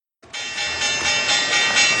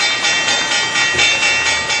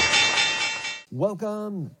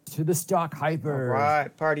Welcome to the Stock All Hypers. right,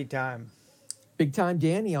 party time. Big time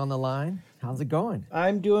Danny on the line. How's it going?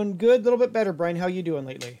 I'm doing good, a little bit better. Brian, how you doing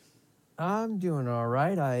lately? I'm doing all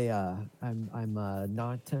right. I'm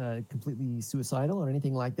not completely suicidal or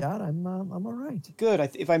anything like that. I'm all right. Good.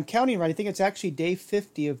 If I'm counting right, I think it's actually day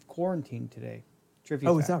 50 of quarantine today.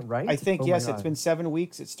 Trivia Oh, fact. is that right? I think, Oh my yes, it's God. been 7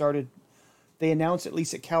 weeks. It started, they announced at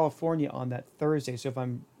least at California on that Thursday. So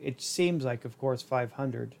it seems like, of course,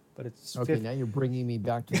 500, but it's Okay, 50. now you're bringing me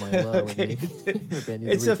back to my low. Okay. And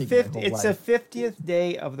It's a it's it's a 50th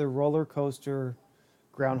day of the roller coaster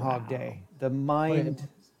Groundhog Day. The mind,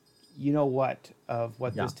 you know what, of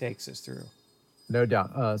what Yeah. this takes us through. No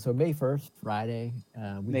doubt. So May 1st, Friday,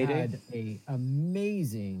 we May Day? had a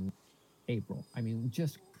amazing April. I mean,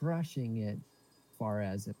 just crushing it as far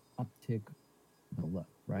as an uptick the look,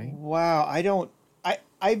 right? Wow,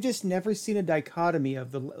 I've just never seen a dichotomy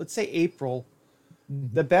of let's say April,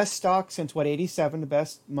 the best stock since 87, the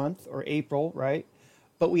best month, or April, right?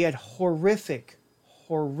 But we had horrific,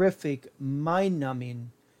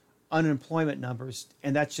 mind-numbing unemployment numbers,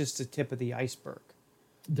 and that's just the tip of the iceberg.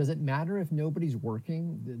 Does it matter if nobody's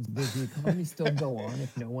working? Does the economy still go on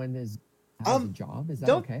if no one has a job? Is that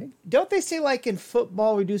okay? Don't they say, like in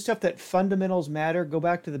football, we do stuff that fundamentals matter, go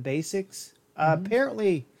back to the basics?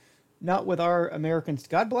 Apparently not with our Americans.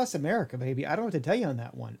 God bless America, baby. I don't know what to tell you on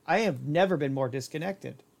that one. I have never been more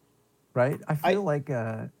disconnected. Right? I feel like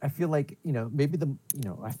maybe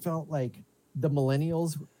I felt like the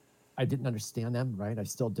millennials, I didn't understand them, right? I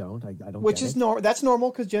still don't. I don't Which get is it. that's normal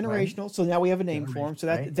because generational. So now we have a name for them. So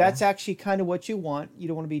Right, that's actually kind of what you want. You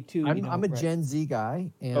don't want to be too. I'm a right. Gen Z guy,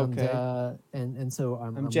 and Okay. and so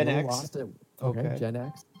I'm Gen a little X. lost at, Okay. Gen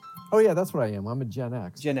X. Oh yeah, that's what I am. I'm a Gen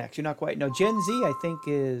X. Gen X. You're not quite. No, Gen Z, I think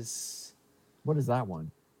is. What is that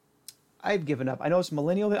one? I've given up. I know it's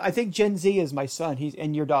millennial. I think Gen Z is my son. He's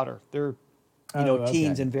and your daughter. They're, teens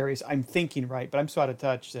okay. and various. I'm thinking right, but I'm so out of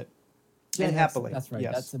touch that. Gen and X, happily, that's right.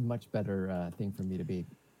 yes. That's a much better thing for me to be.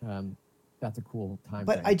 That's a cool time.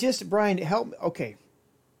 But frame. Brian, help me. Okay.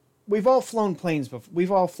 We've all flown planes before.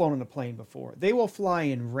 We've all flown in a plane before. They will fly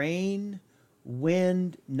in rain,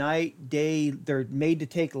 wind, night, day. They're made to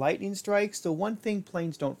take lightning strikes. The one thing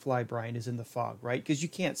planes don't fly, Brian, is in the fog, right? Because you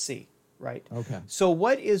can't see, right? Okay. So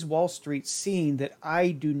what is Wall Street seeing that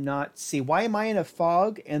I do not see? Why am I in a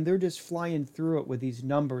fog and they're just flying through it with these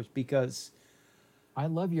numbers? Because I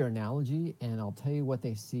love your analogy, and I'll tell you what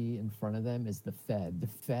they see in front of them is the Fed. The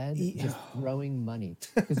Fed just throwing money.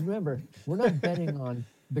 Because remember, we're not betting on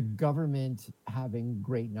the government having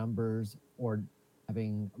great numbers or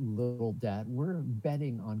having little debt. We're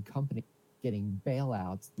betting on companies getting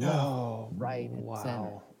bailouts left, right, and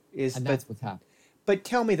center. And that's what's happening. But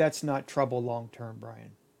tell me that's not trouble long term,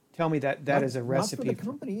 Brian. Tell me that is a recipe. Not for the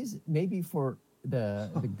companies, maybe for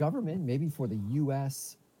the government, maybe for the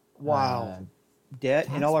U.S. Debt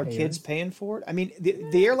and all our taxpayers. kids paying for it. I mean,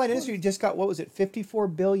 the airline industry just got, what was it,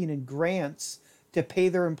 $54 billion in grants to pay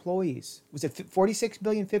their employees. Was it 46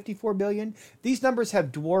 billion, 54 billion? These numbers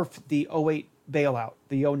have dwarfed the '08 bailout,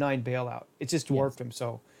 the '09 bailout. It's just dwarfed them.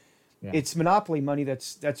 So it's monopoly money.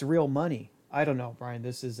 That's real money. I don't know, Brian.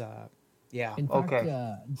 This is In fact,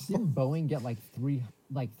 didn't Boeing get like $3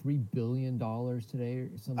 billion today or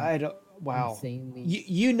something? I don't. Wow. Insanely.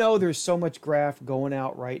 You know there's so much graph going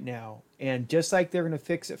out right now. And just like they're going to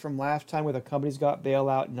fix it from last time where the companies got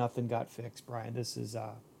bailout, nothing got fixed, Brian. This is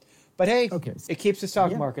but hey, it keeps the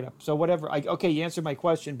stock market up. So whatever. You answered my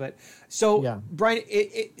question, but so Brian,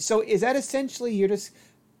 so is that essentially you're just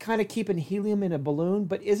kind of keeping helium in a balloon,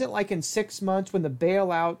 but isn't like in 6 months when the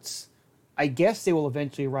bailouts, I guess they will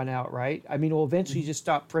eventually run out, right? I mean, we'll eventually just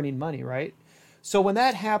stop printing money, right? So when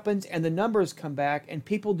that happens and the numbers come back and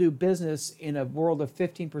people do business in a world of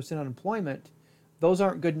 15% unemployment, those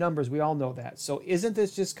aren't good numbers. We all know that. So isn't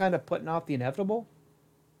this just kind of putting off the inevitable?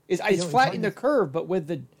 It's flattening the curve, but with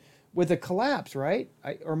the collapse, right?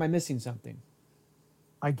 Or am I missing something?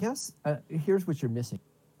 I guess here's what you're missing.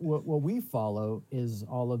 What we follow is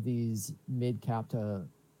all of these mid-cap to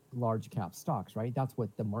large cap stocks, right? That's what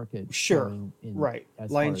the market right.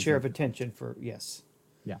 Lion's share of attention for yes.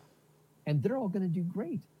 Yeah. And they're all going to do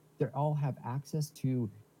great. They all have access to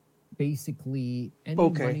basically any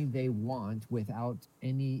money they want without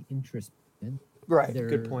any interest payment. Right.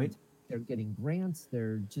 Good point. They're getting grants.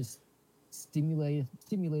 They're just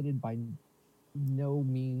stimulated by no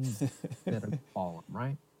means that are fallen,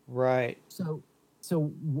 right? Right. So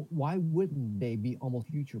why wouldn't they be almost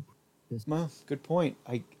future? Well, good point.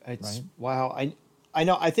 Wow. I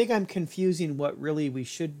know. I think I'm confusing what really we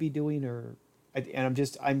should be doing,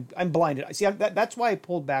 I'm blinded. See, that's why I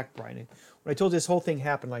pulled back, Brian. When I told this whole thing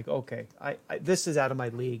happened, like, okay, this is out of my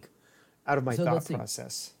league. out of my thought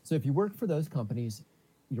process. So if you work for those companies,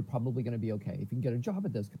 you're probably going to be okay. If you can get a job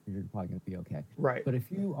at those companies, you're probably going to be okay. Right. But if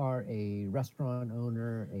you are a restaurant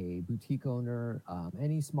owner, a boutique owner,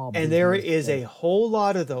 any small business, and there is a whole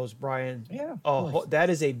lot of those, Brian. Yeah. That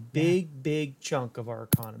is a big chunk of our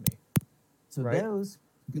economy. So those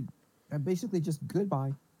are basically just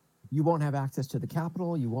goodbye. You won't have access to the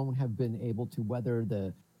capital. You won't have been able to weather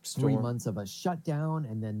the 3 months of a shutdown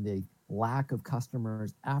and then the lack of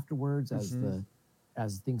customers afterwards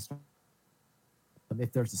as things start.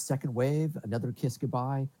 If there's a second wave, another kiss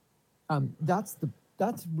goodbye. That's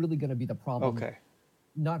really going to be the problem. Okay.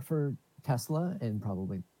 Not for Tesla and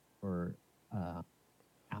probably for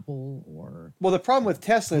Apple or. Well, the problem with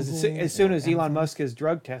Tesla is as soon as Elon Musk is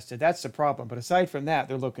drug tested, that's the problem. But aside from that,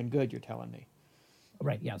 they're looking good. You're telling me.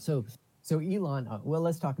 Right. Yeah. So Elon. Well,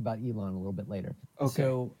 let's talk about Elon a little bit later. Okay.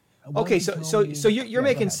 So you're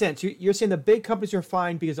making sense. You're saying the big companies are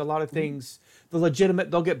fine because a lot of things, the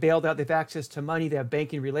legitimate, they'll get bailed out. They have access to money. They have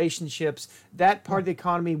banking relationships. That part of the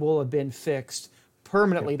economy will have been fixed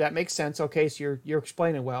permanently. That makes sense. Okay, so you're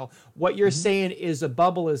explaining well. What you're saying is a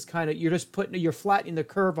bubble is kind of you're flattening the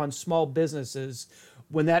curve on small businesses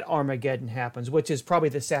when that Armageddon happens, which is probably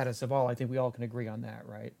the saddest of all. I think we all can agree on that,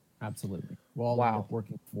 right? Absolutely. We'll all end up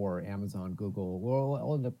working for Amazon, Google. We'll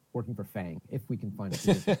all end up working for FANG if we can find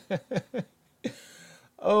it.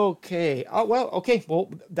 Okay. Oh, well, okay.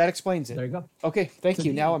 Well, that explains it. There you go. Okay. Thank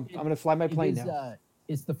you. Now I'm going to fly my plane now.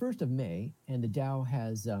 It's the 1st of May, and the Dow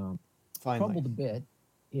has crumbled a bit.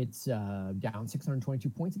 It's down 622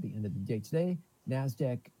 points at the end of the day today.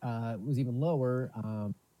 NASDAQ was even lower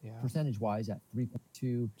percentage-wise at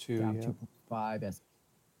 3.2, down 2.5,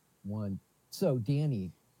 S1. So,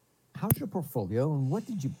 Danny, how's your portfolio and what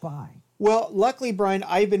did you buy? Well, luckily, Brian,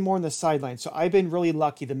 I've been more on the sidelines, so I've been really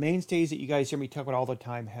lucky. The mainstays that you guys hear me talk about all the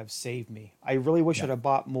time have saved me. I really wish I'd have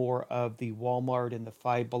bought more of the Walmart and the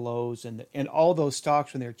Five Belows and all those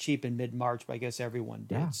stocks when they're cheap in mid-March, but I guess everyone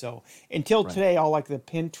did. Yeah. So until today, all like the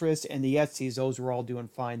Pinterest and the Etsy's, those were all doing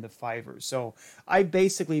fine, the Fivers. So I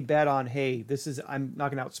basically bet on, hey, I'm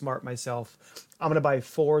not going to outsmart myself. I'm going to buy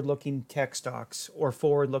forward-looking tech stocks or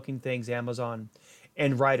forward-looking things, Amazon,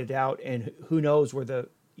 and ride it out. And who knows where the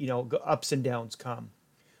ups and downs come.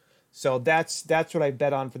 So that's what I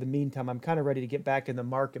bet on for the meantime. I'm kind of ready to get back in the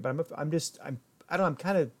market, but I'm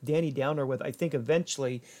kind of Danny Downer with, I think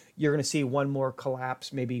eventually you're going to see one more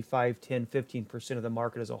collapse, maybe 5, 10, 15% of the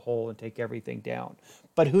market as a whole and take everything down.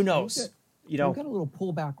 But who knows? We've got a little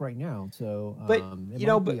pullback right now. So,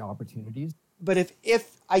 might be opportunities. But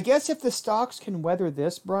if I guess if the stocks can weather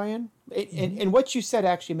this, Brian, and what you said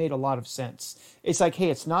actually made a lot of sense. It's like, hey,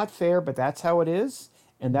 it's not fair, but that's how it is.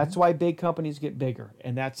 And that's why big companies get bigger,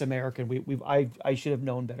 and that's American. I should have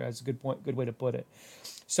known better. That's a good way to put it.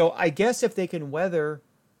 So I guess if they can weather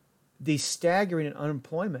the staggering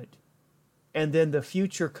unemployment, and then the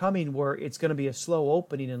future coming where it's going to be a slow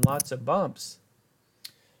opening and lots of bumps,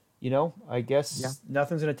 I guess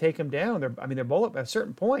nothing's going to take them down. They're bullet at a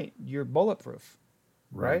certain point. You're bulletproof.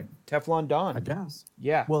 Right? Teflon Don. I guess.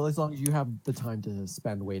 Yeah. Well, as long as you have the time to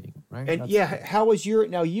spend waiting, right? And how was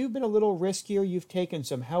now you've been a little riskier. You've taken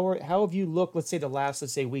some. How have you looked, let's say the last,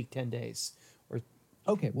 week, 10 days?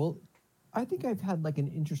 Okay. Well, I think I've had like an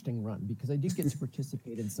interesting run because I did get to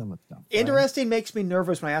participate in some of the stuff. Interesting makes me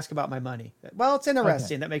nervous when I ask about my money. Well, it's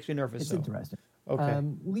interesting. Okay. That makes me nervous. It's interesting. Okay.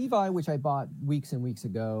 Levi, which I bought weeks and weeks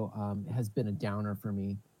ago, has been a downer for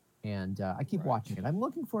me. And I keep watching it. I'm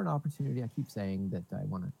looking for an opportunity. I keep saying that I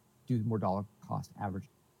want to do more dollar cost average.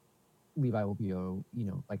 Levi will be a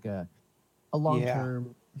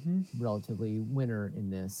long-term, relatively winner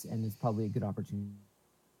in this, and it's probably a good opportunity.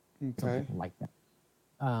 Okay. Something like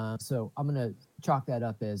that. So I'm going to chalk that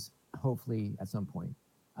up as hopefully at some point.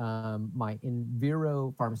 My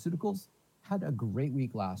Enviro Pharmaceuticals had a great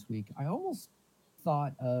week last week. I almost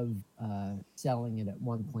thought of selling it at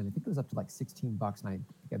one point. I think it was up to like $16, and I think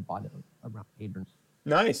I bought it around 8 or.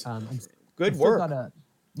 Nice. Good work.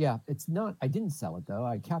 It's not. I didn't sell it though.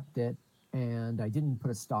 I kept it, and I didn't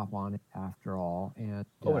put a stop on it after all. And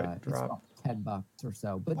it dropped $10 or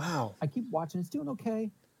so. But wow, I keep watching. It's doing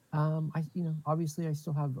okay. Obviously I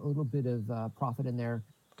still have a little bit of profit in there.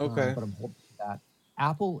 Okay. But I'm holding that.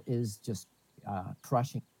 Apple is just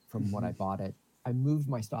crushing from what I bought it. I moved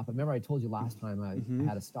my stop. Remember I told you last time I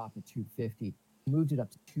had a stop at 250, moved it up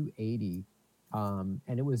to 280. And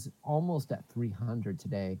it was almost at 300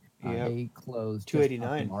 today. They closed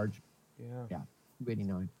 289. Yeah,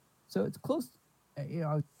 289. So it's close.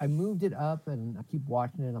 I moved it up and I keep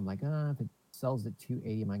watching it. I'm like, if it sells at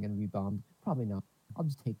 280, am I going to be bummed? Probably not. I'll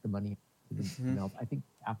just take the money. I think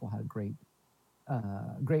Apple had a great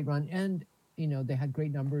run. And they had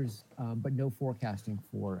great numbers, but no forecasting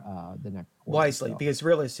for the next quarter. Wisely, because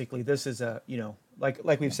realistically, this is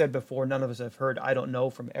like we've said before, none of us have heard, I don't know,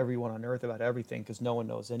 from everyone on earth about everything because no one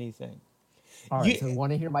knows anything. All right, so you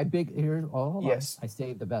want to hear my big, hold yes. on. I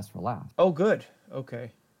saved the best for last. Oh, good.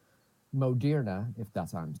 Okay. Moderna, if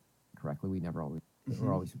that's on correctly,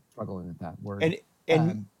 we're always struggling with that word.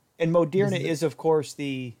 And Moderna is, of course,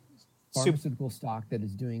 the pharmaceutical stock that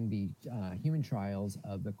is doing the human trials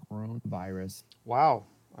of the coronavirus. Wow,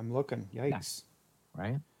 I'm looking. Yikes.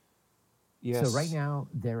 Right? Yes. So right now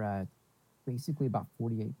they're at basically about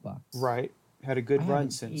 $48. Right. Had a good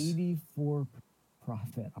run since 84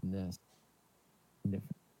 profit on this.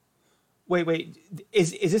 Wait.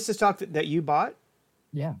 Is this the stock that you bought?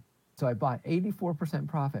 Yeah. So I bought 84%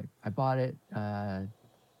 profit. I bought it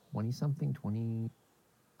 20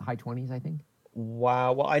 high 20s, I think.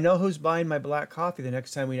 Wow. Well, I know who's buying my black coffee the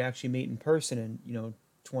next time we actually meet in person in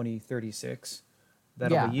 2036.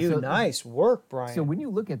 That'll be you. So, nice work, Brian. So when you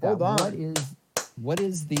look at that, what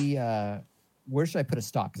is the where should I put a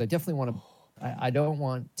stock? Because I definitely want to. I don't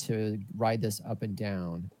want to ride this up and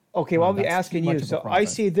down. Okay, well, I'll be asking you. So I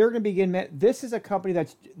see they're going to begin. This is a company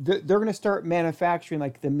they're going to start manufacturing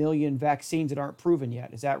like the million vaccines that aren't proven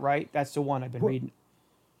yet. Is that right? That's the one I've been reading.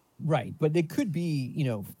 Right, but it could be,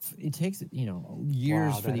 it takes,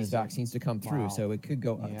 years for these vaccines to come through. So it could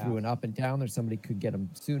go through and up and down. There's somebody could get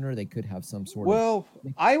them sooner. They could have some sort of.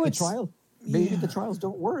 I would. Maybe the trials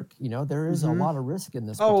don't work. There is a lot of risk in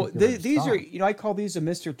this. These are, I call these a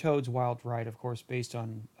Mr. Toad's Wild Ride, of course, based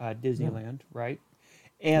on Disneyland, right?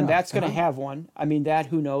 And that's going to have one. I mean,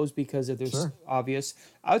 who knows, because of this obvious.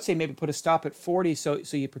 I would say maybe put a stop at 40 so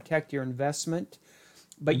you protect your investment.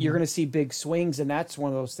 But you're going to see big swings, and that's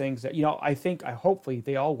one of those things that, hopefully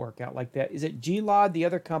they all work out like that. Is it Gilead, the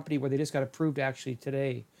other company where they just got approved actually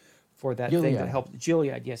today for that thing that helped?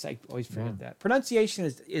 Gilead, yes, I always forget that. Pronunciation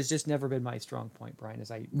is just never been my strong point, Brian,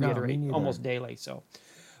 as I reiterate almost daily. So,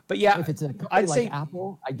 but yeah, if it's a company like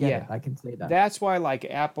Apple, I get it. I can say that. That's why I like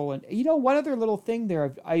Apple. And one other little thing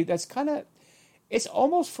there, that's kind of, it's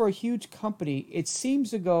almost for a huge company. It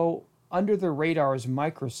seems to go under the radar is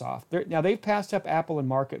Microsoft. Now they've passed up Apple in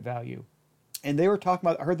market value, and they were talking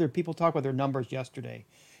about. I heard their people talk about their numbers yesterday,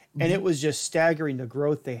 and it was just staggering the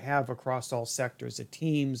growth they have across all sectors. The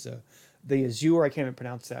Teams, the Azure. I can't even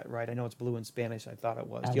pronounce that right. I know it's blue in Spanish. I thought it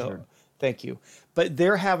was. Thank you. But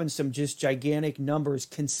they're having some just gigantic numbers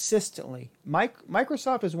consistently.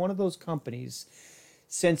 Microsoft is one of those companies.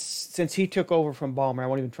 Since he took over from Ballmer, I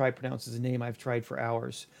won't even try to pronounce his name. I've tried for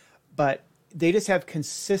hours, but they just have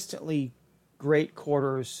consistently great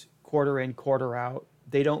quarters, quarter in, quarter out.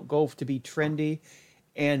 They don't go to be trendy.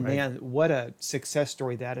 And man, what a success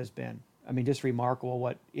story that has been. I mean, just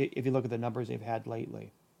remarkable if you look at the numbers they've had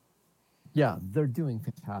lately. Yeah, they're doing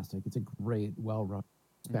fantastic. It's a great, well-run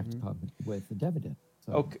company with the dividend.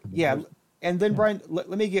 So, okay, yeah. And then, Brian, let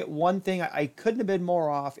me get one thing. I couldn't have been more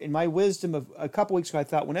off. In my wisdom of a couple weeks ago, I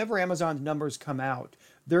thought whenever Amazon's numbers come out,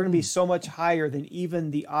 they're going to be so much higher than even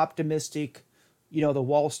the optimistic, the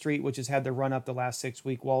Wall Street, which has had the run up the last 6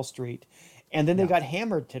 week Wall Street. And then they got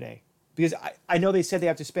hammered today because I know they said they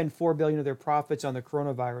have to spend $4 billion of their profits on the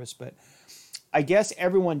coronavirus, but I guess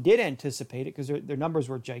everyone did anticipate it because their numbers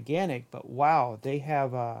were gigantic. But wow, they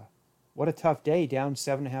have what a tough day, down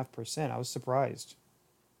 7.5%. I was surprised.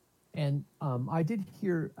 And I did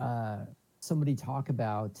hear somebody talk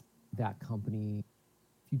about that company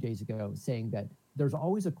a few days ago, saying that there's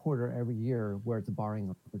always a quarter every year where it's a borrowing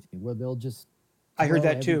opportunity, where they'll just I heard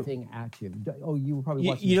that too. At you. Oh, you were probably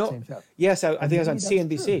watching the same show. Yes, I think it was on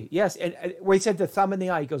CNBC. True. Yes, and where he said the thumb in the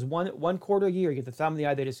eye. He goes, one quarter a year, you get the thumb in the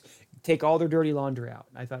eye. They just take all their dirty laundry out.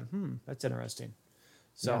 And I thought, that's interesting.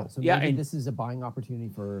 So maybe this is a buying opportunity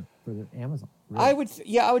for Amazon. Really.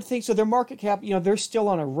 I would think so. Their market cap, they're still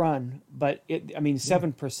on a run, but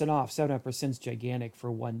 7% off, 7.5% is gigantic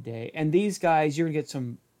for one day. And these guys, you're gonna get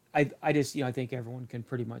some. I think everyone can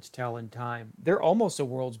pretty much tell in time. They're almost the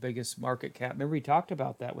world's biggest market cap. Remember we talked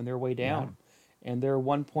about that when they're way down, and they're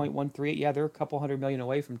 1.13. Yeah, they're a couple $100 million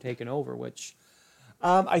away from taking over. Which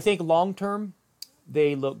I think long term,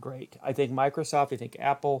 they look great. I think Microsoft, I think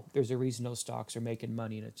Apple. There's a reason those stocks are making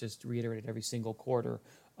money, and it's just reiterated every single quarter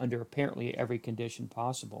under apparently every condition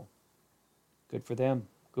possible. Good for them.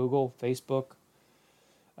 Google, Facebook,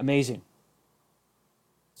 amazing.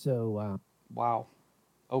 So wow.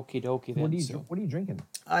 Okie dokie then. What are you drinking?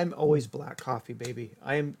 I'm always black coffee, baby.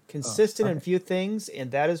 I am consistent in a few things, and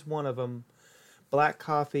that is one of them. Black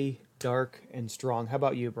coffee, dark and strong. How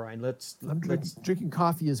about you, Brian? I'm drinking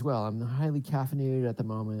coffee as well. I'm highly caffeinated at the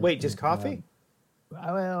moment. Wait, just coffee?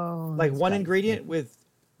 Well, like one ingredient with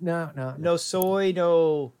no soy,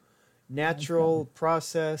 no natural,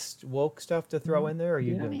 processed, woke stuff to throw in there? Or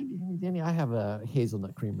you Danny, I have a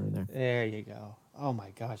hazelnut creamer in there. There you go. Oh my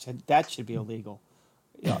gosh, that should be illegal.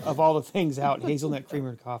 Of all the things out, hazelnut creamer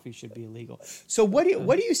and coffee should be illegal. So what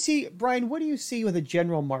do you see, Brian? What do you see with the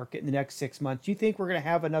general market in the next 6 months? Do you think we're going to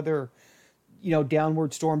have another,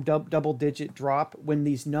 downward storm, double-digit drop when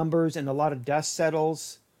these numbers and a lot of dust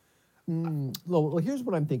settles? Well, here's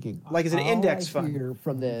what I'm thinking. Like, is it an index fund? Hear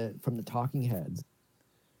from the talking heads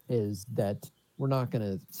is that we're not going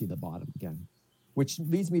to see the bottom again, which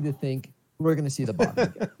leads me to think we're going to see the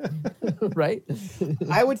bottom again, right?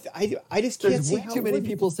 I just can't see too many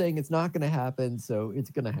people saying it's not going to happen, so it's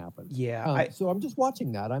going to happen. Yeah. So I'm just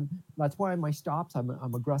watching that. That's why my stops.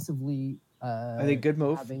 I'm aggressively. I think good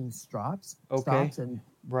move. Having stops. Okay. Stops and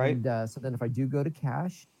right. And, so then if I do go to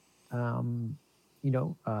cash, I'll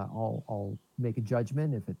make a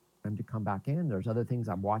judgment if it's time to come back in. There's other things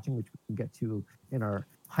I'm watching, which we can get to in our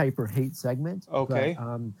hyper hate segment. Okay.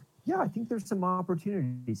 But, yeah, I think there's some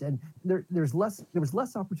opportunities, and there was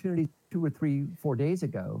less opportunity 2 or 3, 4 days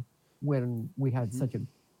ago when we had such a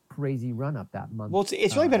crazy run up that month. Well,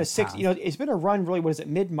 it's really been a six. It's been a run. Really, what is it?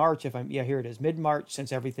 Mid-March. Here it is. Mid-March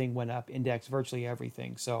since everything went up. Index virtually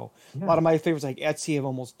everything. So a lot of my favorites like Etsy have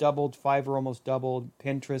almost doubled. Fiverr almost doubled.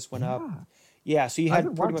 Pinterest went up. Yeah, so you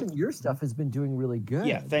had watching your stuff has been doing really good.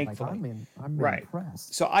 Yeah, thankfully. I'm really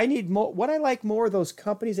impressed. So I need more. What I like more of those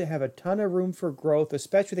companies that have a ton of room for growth,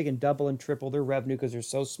 especially they can double and triple their revenue because they're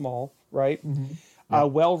so small, right? Mm-hmm. Yeah.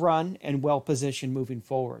 Well run and well positioned moving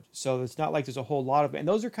forward. So it's not like there's a whole lot of it. And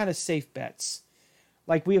those are kind of safe bets.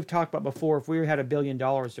 Like we have talked about before, if we had $1 billion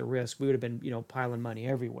to risk, we would have been piling money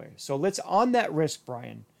everywhere. So let's on that risk,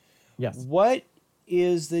 Brian. Yes. What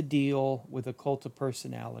is the deal with the cult of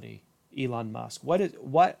personality? Elon Musk. What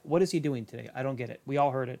is he doing today? I don't get it. We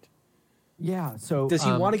all heard it. Yeah. So does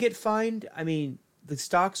he want to get fined? I mean, the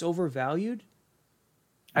stock's overvalued.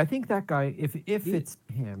 I think that guy, if it's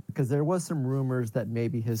him, because there was some rumors that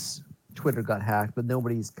maybe his Twitter got hacked, but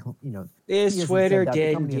nobody's his Twitter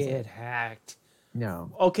didn't get hacked.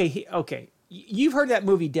 No. Okay. You've heard that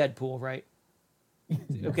movie Deadpool, right?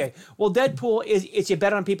 Okay. Well, Deadpool it's you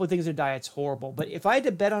bet on people who think their diet's horrible. But if I had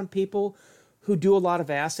to bet on people who do a lot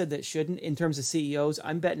of acid that shouldn't in terms of CEOs,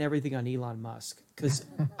 I'm betting everything on Elon Musk because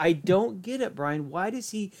I don't get it, Brian. Why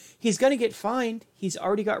does he's going to get fined. He's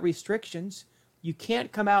already got restrictions. You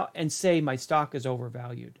can't come out and say my stock is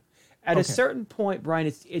overvalued. At a certain point, Brian,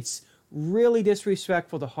 it's really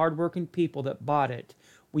disrespectful to hardworking people that bought it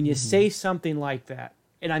when you say something like that.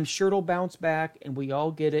 And I'm sure it'll bounce back and we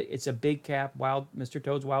all get it. It's a big cap, Mr.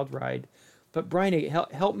 Toad's wild ride. But Brian,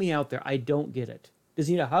 help me out there. I don't get it. Does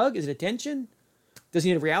he need a hug? Is it attention? Does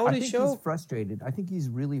he need a reality show? I think he's frustrated. I think he's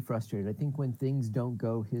really frustrated. I think when things don't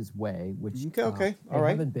go his way, which all right,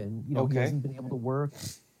 haven't been, he hasn't been able to work,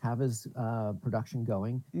 have his production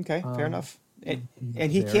going. Okay, fair enough. And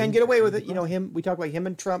he can get away with it. We talk about him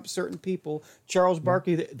and Trump, certain people, Charles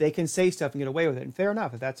Barkley, they can say stuff and get away with it. And fair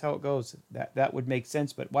enough, if that's how it goes, that would make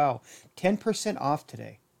sense. But wow, 10% off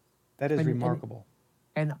today. That is remarkable.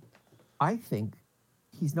 And I think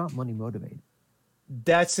he's not money motivated.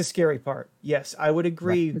 That's the scary part. Yes, I would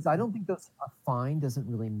agree. Because I don't think a fine doesn't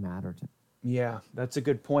really matter to him. Yeah, that's a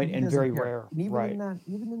good point and very rare. And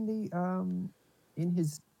even in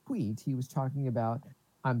his tweet, he was talking about,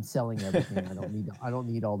 I'm selling everything. I don't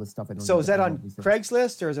need all this stuff. So is that on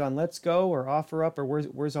Craigslist or is it on Let's Go or OfferUp or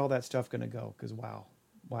where's all that stuff going to go? Because wow.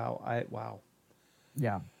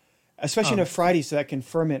 Yeah. Especially on a Friday, so that can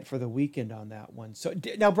ferment for the weekend on that one. So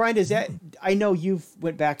now, Brian, does that? I know you've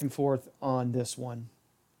went back and forth on this one,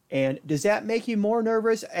 and does that make you more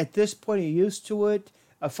nervous at this point? Are you used to it?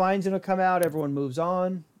 A fine's going to come out, everyone moves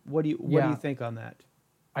on. What do you think on that?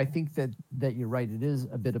 I think that you're right. It is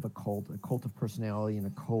a bit of a cult of personality and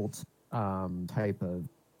a cult type of.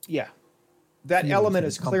 Yeah. That element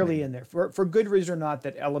is clearly in there. For good reason or not,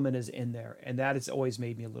 that element is in there. And that has always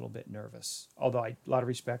made me a little bit nervous, although a lot of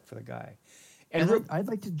respect for the guy. And I'd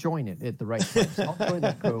like to join it at the right price. I'll join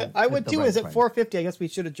that I would too. Is it $450? I guess we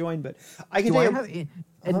should have joined, but I can tell you.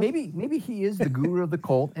 And maybe he is the guru of the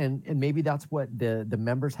cult, and maybe that's what the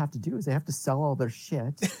members have to do is they have to sell all their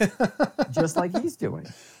shit, just like he's doing.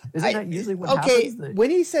 Isn't that usually what happens? Okay, when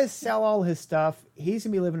he says sell all his stuff, he's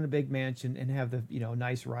gonna be living in a big mansion and have the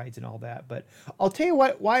nice rides and all that. But I'll tell you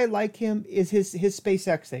why I like him is his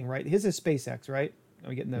SpaceX thing, right? His is SpaceX, right?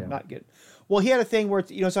 I'm getting them not getting. Well, he had a thing where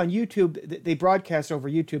it's on YouTube. They broadcast over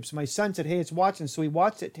YouTube. So my son said, "Hey, it's watching." So he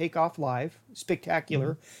watched it take off live.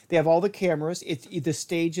 Spectacular. Mm-hmm. They have all the cameras. It's the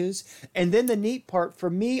stages, and then the neat part for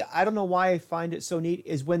me, I don't know why I find it so neat,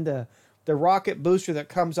 is when the the rocket booster that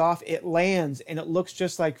comes off, it lands and it looks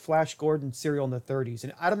just like Flash Gordon cereal in the 30s.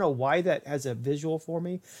 And I don't know why that has a visual for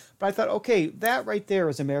me, but I thought, okay, that right there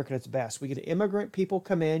is America at its best. We get immigrant people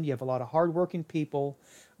come in. You have a lot of hardworking people.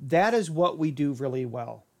 That is what we do really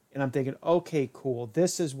well. And I'm thinking, okay, cool.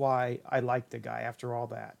 This is why I like the guy after all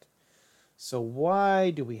that. So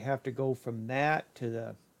why do we have to go from that to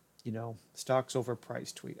the, stocks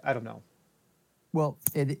overpriced tweet? I don't know. Well,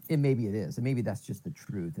 it maybe it is, and maybe that's just the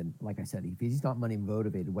truth. And like I said, if he's not money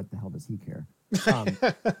motivated, what the hell does he care?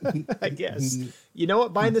 I guess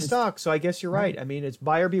buying the stock. So I guess you're right. I mean, it's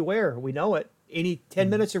buyer beware. We know it. Any 10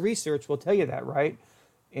 minutes of research will tell you that, right?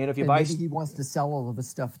 And if you buy, maybe he wants to sell all of his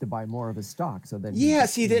stuff to buy more of his stock. So then,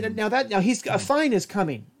 now he's a fine is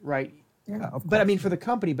coming, right? Yeah, but I mean for the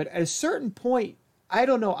company. But at a certain point, I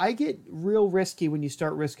don't know. I get real risky when you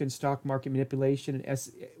start risking stock market manipulation and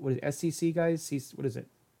what is it, SEC guys? What is it?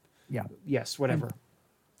 Yeah. Yes. Whatever.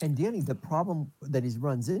 And Danny, the problem that he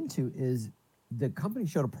runs into is the company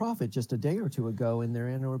showed a profit just a day or two ago in their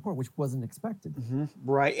annual report, which wasn't expected. Mm-hmm.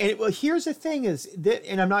 Right. And here's the thing is that,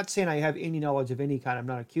 and I'm not saying I have any knowledge of any kind. I'm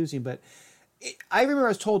not accusing, but I remember I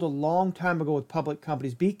was told a long time ago with public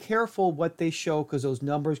companies, be careful what they show because those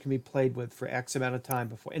numbers can be played with for X amount of time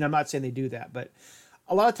before. And I'm not saying they do that, but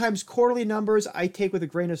a lot of times quarterly numbers I take with a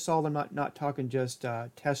grain of salt. I'm not talking just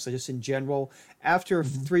Tesla, just in general. After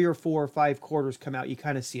 3 or 4 or 5 quarters come out, you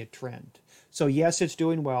kind of see a trend. So yes, it's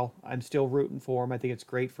doing well. I'm still rooting for them. I think it's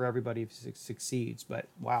great for everybody if it succeeds. But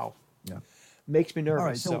wow, makes me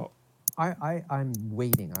nervous. All right, so I'm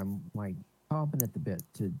waiting. I'm like chomping at the bit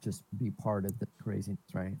to just be part of the craziness,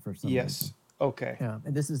 right? For some reason. Okay.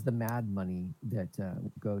 And this is the mad money that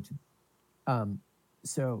we go to.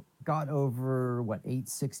 So got over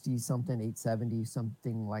 860 something, 870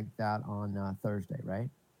 something like that on Thursday, right?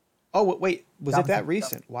 Oh wait, was it that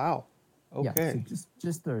recent? Wow. Okay. Yeah, so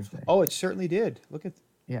just Thursday. Oh, it certainly did. Look at.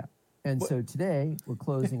 Yeah, and so today we're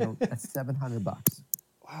closing at $700. Wow,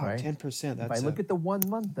 right? 10%. If I look at the 1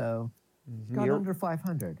 month though, got under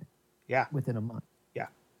 500. Yeah. Within a month. Yeah.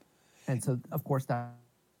 And so of course that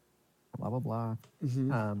blah blah blah.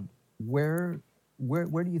 Mm-hmm. Where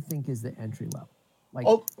do you think is the entry level? Like,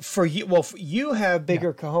 for you, well, you have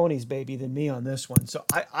bigger cojones, baby, than me on this one. So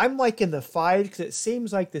I'm like in the 5 because it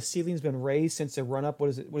seems like the ceiling's been raised since the run up. What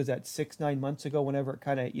is it? What is that? 6-9 months ago, whenever it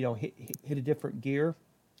kind of hit a different gear.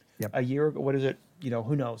 Yep. A year ago. What is it?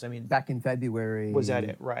 Who knows? I mean, back in February. Was that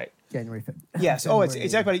it? Right. January, February. Yes. Oh, it's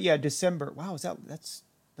exactly. Yeah, December. Wow, that's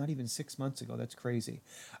not even 6 months ago. That's crazy.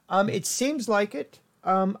 It seems like it.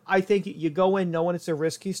 I think you go in knowing it's a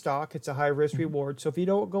risky stock. It's a high risk reward. So if you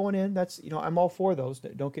know going in, that's, I'm all for those.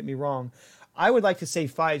 Don't get me wrong. I would like to say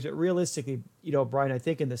 5s, but realistically, Brian, I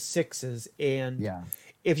think in the 6s. And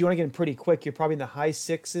if you want to get in pretty quick, you're probably in the high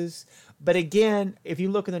 6s. But again, if you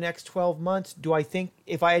look in the next 12 months, do I think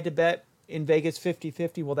if I had to bet in Vegas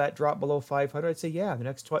 50-50, will that drop below 500? I'd say, yeah, the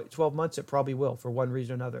next 12 months, it probably will for one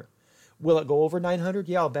reason or another. Will it go over 900?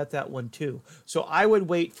 Yeah, I'll bet that one too. So I would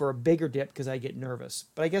wait for a bigger dip because I get nervous.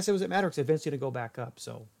 But I guess it doesn't matter because eventually it'll go back up.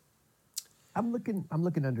 So I'm looking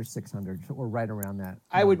under 600 or right around that.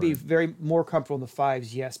 I would be very more comfortable in the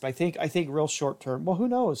 5s, yes. But I think real short term. Well, who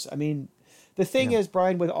knows? I mean, the thing is,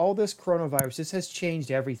 Brian, with all this coronavirus, this has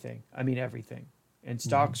changed everything. I mean, everything. And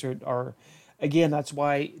stocks are again, that's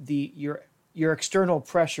why your external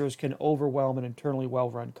pressures can overwhelm an internally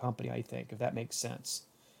well-run company. I think, if that makes sense.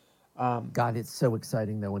 God, it's so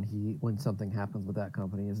exciting though when something happens with that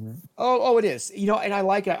company, isn't it? Oh, it is. And I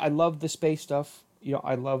like it. I love the space stuff.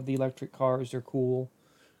 I love the electric cars. They're cool.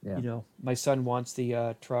 Yeah. My son wants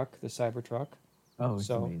the truck, the Cybertruck. Oh,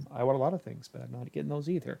 so amazing. I want a lot of things, but I'm not getting those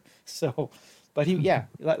either. So, but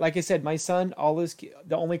like I said, my son,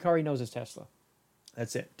 the only car he knows is Tesla.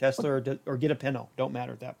 That's it. Tesla or get a Pinto. Don't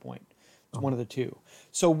matter at that point. It's one of the two.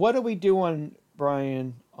 So what do we do on,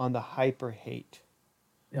 Brian, on the hyper hate?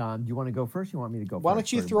 Do you want to go first? Or you want me to go first? Why don't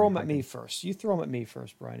you throw them at me first? You throw them at me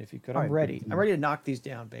first, Brian, if you could. I'm ready. I'm ready to knock these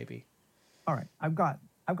down, baby. All right. I've got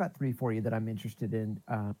 3 for you that I'm interested in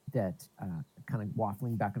that kind of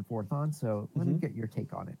waffling back and forth on. So let me get your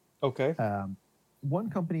take on it. Okay. One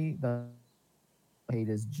company that I hate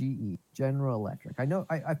is GE, General Electric. I know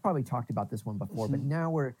I've probably talked about this one before, but now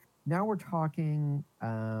we're talking.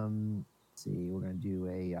 Let's see, we're going to do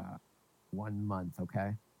a 1 month.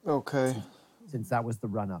 Okay. Okay. Since that was the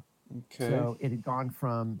run up. Okay. So it had gone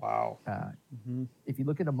from if you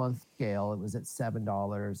look at a month scale, it was at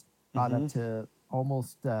 $7, got up to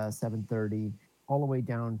almost $7.30, all the way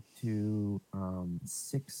down to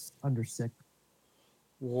under 6.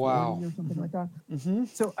 Wow. Or something like that.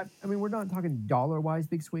 So I mean, we're not talking dollar wise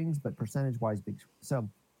big swings, but percentage wise big swings. So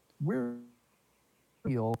we're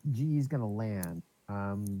feel GE is going to land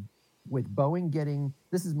with Boeing getting,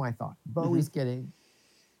 this is my thought, Boeing's getting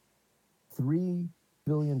 $3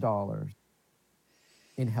 billion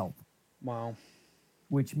in help. Wow.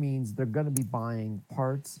 Which means they're going to be buying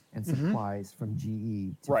parts and supplies from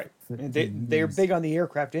GE. Right. And they're big on the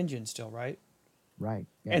aircraft engine still, right? Right.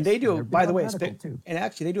 Yes. And they do, by the way, and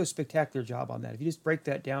actually they do a spectacular job on that. If you just break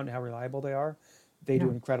that down to how reliable they are, they do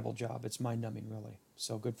an incredible job. It's mind-numbing, really.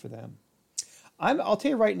 So good for them. I'll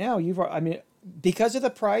tell you right now, because of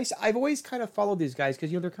the price, I've always kind of followed these guys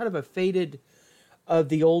because, they're kind of a faded of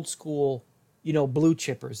the old school, blue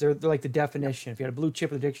chippers. They're like the definition. If you had a blue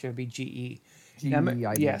chip in the dictionary, it'd be GE.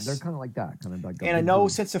 Yes. They're kind of like that. And I know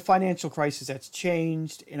since the financial crisis, that's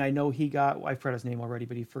changed. And I know I forgot his name already,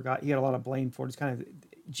 but he got a lot of blame for it. It's kind of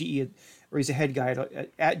GE, or he's a head guy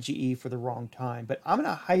at GE for the wrong time. But I'm going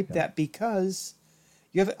to hype that because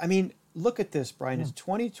look at this, Brian. It's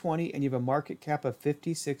 2020 and you have a market cap of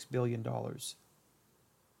 $56 billion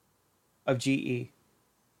of GE.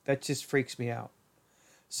 That just freaks me out.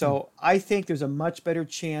 So I think there's a much better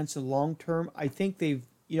chance in long term. I think they've,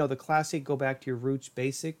 the classic, go back to your roots,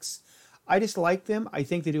 basics. I just like them. I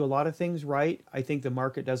think they do a lot of things right. I think the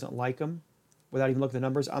market doesn't like them without even looking at the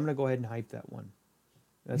numbers. I'm going to go ahead and hype that one.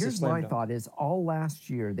 Here's my thought is all last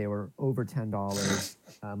year they were over $10,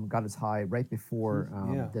 got as high right before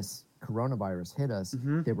this coronavirus hit us.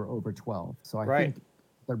 They were over 12. So I think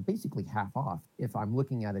they're basically half off if I'm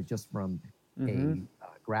looking at it just from a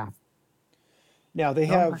graph. Now they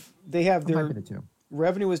have their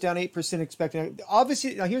revenue was down 8% expected.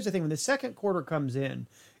 Obviously, now here's the thing: when the second quarter comes in,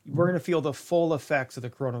 we're going to feel the full effects of the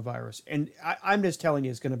coronavirus, and I'm just telling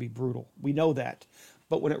you, it's going to be brutal. We know that,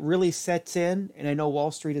 but when it really sets in, and I know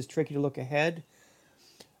Wall Street is tricky to look ahead,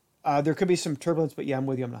 there could be some turbulence. But I'm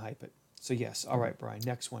with you. I'm going to hype it. So yes, all right, Brian.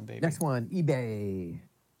 Next one, baby. Next one, eBay.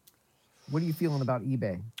 What are you feeling about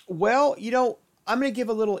eBay? Well, I'm going to give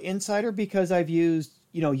a little insider because I've used.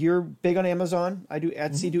 You're big on Amazon. I do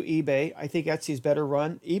Etsy, do eBay. I think Etsy's better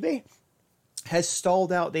run. eBay has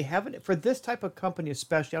stalled out. They haven't, for this type of company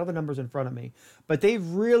especially, I don't have the numbers in front of me, but they've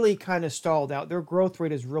really kind of stalled out. Their growth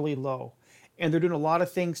rate is really low. And they're doing a lot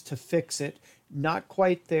of things to fix it. Not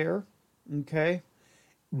quite there, okay?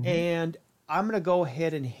 And I'm going to go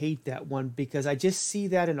ahead and hate that one because I just see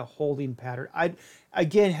that in a holding pattern.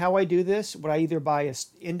 Again, how I do this, would I either buy an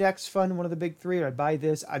index fund, one of the big three, or I'd buy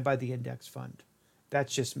the index fund.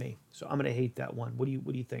 That's just me. So I'm going to hate that one. What do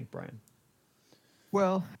you think, Brian?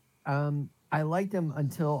 Well, I liked them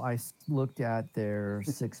until I looked at their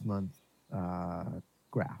 6-month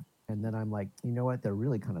graph. And then I'm like, you know what? They're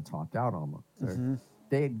really kind of topped out almost.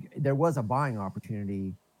 There was a buying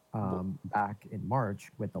opportunity back in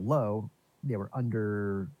March with the low. They were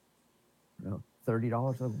under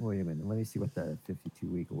 $30. Wait a minute. Let me see what the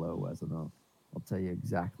 52-week low was. And I'll tell you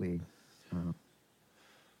exactly.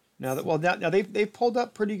 Now they've pulled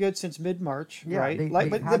up pretty good since mid-March, right?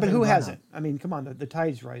 But who hasn't? I mean, come on, the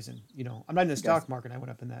tide's rising. I'm not in the stock market. I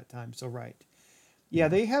went up in that time, so right. Yeah,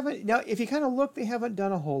 they haven't. Now, if you kind of look, they haven't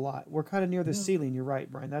done a whole lot. We're kind of near the ceiling. You're right,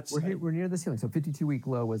 Brian. We're near the ceiling. So 52-week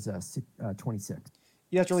low was 26.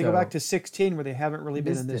 You have to really go back to 16 where they haven't really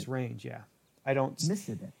been in this range. Yeah, I don't missed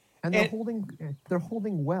it, and they're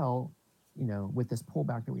holding well. With this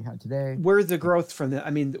pullback that we had today. Where's the growth from that?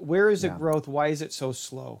 I mean, where is the growth? Why is it so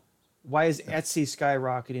slow? Why is Etsy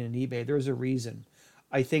skyrocketing and eBay? There's a reason.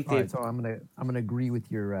 I think they. So I'm gonna agree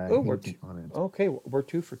with your hate on it. Okay, we're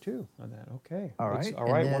 2 for 2 on that. Okay. All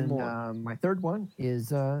right. One more. My third one is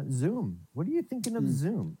Zoom. What are you thinking of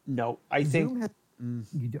Zoom? No, I think.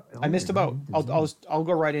 I missed a boat. I'll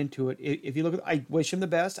go right into it. If you look at, I wish him the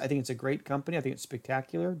best. I think it's a great company. I think it's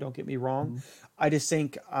spectacular. Don't get me wrong. I just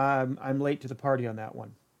think I'm late to the party on that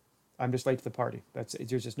one. I'm just late to the party.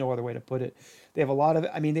 There's just no other way to put it. They have a lot of,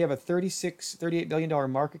 they have a $38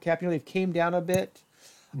 billion market cap. They've came down a bit.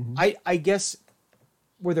 I guess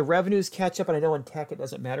where the revenues catch up, and I know in tech it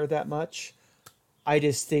doesn't matter that much. I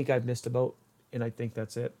just think I've missed a boat, and I think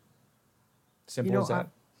that's it. Simple as that.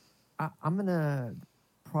 I'm going to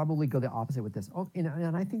probably go the opposite with this.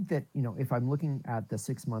 And I think that, if I'm looking at the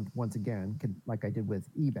 6-month once again, like I did with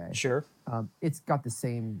eBay. Sure. It's got the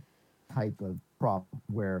same type of problem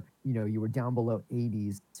where, you were down below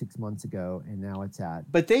 80s 6 months ago and now it's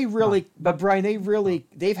at. But Brian,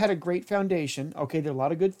 they've had a great foundation. Okay. There are a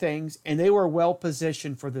lot of good things and they were well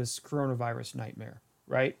positioned for this coronavirus nightmare,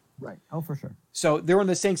 right? Right. Oh, for sure. So they're one of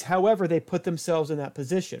those things. However, they put themselves in that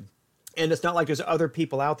position. And it's not like there's other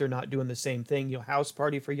people out there not doing the same thing. House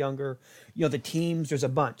Party for Younger, the teams, there's a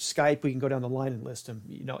bunch. Skype, we can go down the line and list them.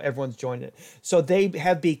 Everyone's joined it. So they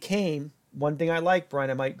have became one thing I like, Brian,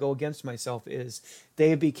 I might go against myself, is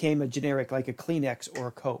they became a generic, like a Kleenex or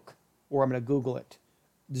a Coke, or I'm going to Google it.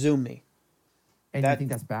 Zoom me. And you think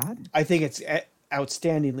that's bad? I think it's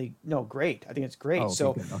outstandingly, no, great. I think it's great. Oh, okay,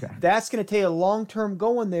 so okay. That's going to take a long-term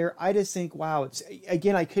going there. I just think, wow, it's,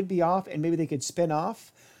 again, I could be off, and maybe they could spin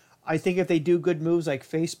off. I think if they do good moves like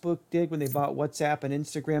Facebook did when they bought WhatsApp and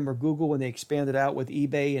Instagram, or Google when they expanded out with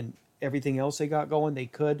eBay and everything else they got going, they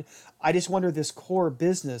could. I just wonder, this core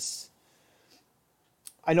business,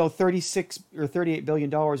 I know $36 or $38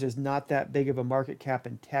 billion is not that big of a market cap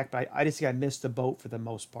in tech, but I just think I missed the boat for the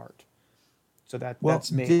most part. So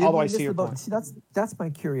that's me. Although I see your point. See, that's my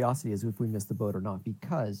curiosity, is if we missed the boat or not.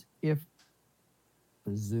 Because if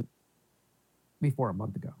the Zoom before a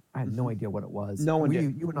month ago, I had no idea what it was. No one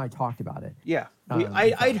did. You and I talked about it. Yeah,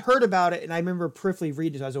 I'd heard about it, and I remember peripherally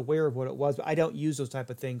reading it. I was aware of what it was, but I don't use those type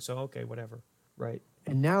of things. So okay, whatever. Right.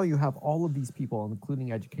 And now you have all of these people,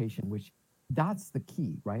 including education, which that's the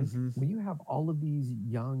key, right? Mm-hmm. When you have all of these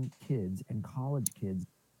young kids and college kids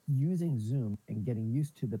using Zoom and getting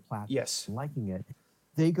used to the platform, yes, liking it,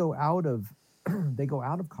 they go out of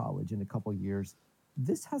college in a couple of years.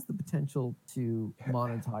 This has the potential to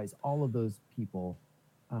monetize all of those people,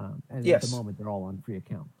 and yes, at the moment they're all on free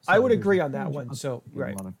accounts. So I would agree on that one. So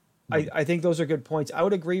right. Mm-hmm. I think those are good points. I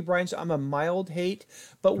would agree, Brian. So I'm a mild hate,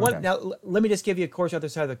 but now let me just give you a course other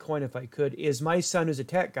side of the coin, if I could. Is my son, who's a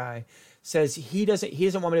tech guy, says he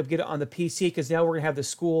doesn't want me to get it on the PC because now we're gonna have the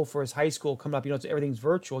school for his high school coming up. Everything's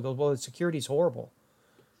virtual. He goes, well, the security's horrible.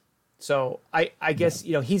 So I guess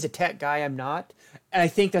he's a tech guy. I'm not, and I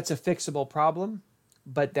think that's a fixable problem.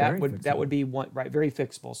 But that would be one, right? Very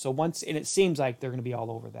fixable. So and it seems like they're going to be all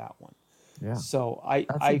over that one. Yeah. So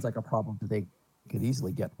that seems like a problem that they could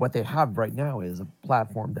easily get. What they have right now is a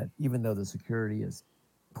platform that, even though the security is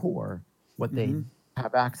poor, what they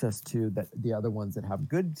have access to that the other ones that have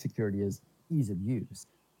good security is ease of use.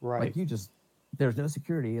 Right. Like there's no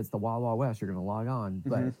security. It's the Wild Wild West. You're going to log on,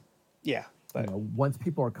 but yeah. But once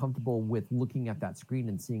people are comfortable with looking at that screen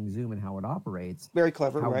and seeing Zoom and how it operates, very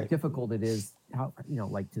clever, how right? difficult it is, how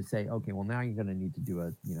like to say, okay, well, now you're going to need to do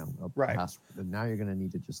a password, and now you're going to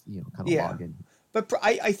need to just kind of log in. But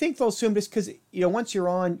I think they'll assume, just because once you're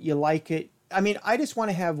on, you like it. I mean, I just want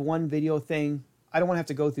to have one video thing. I don't want to have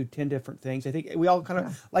to go through 10 different things. I think we all kind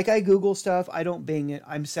of like, I Google stuff. I don't Bing it.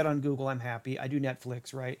 I'm set on Google. I'm happy. I do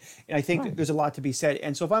Netflix, right? And I think there's a lot to be said.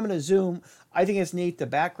 And so if I'm going to Zoom, I think it's neat. The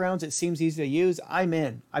backgrounds, it seems easy to use. I'm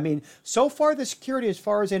in. I mean, so far the security, as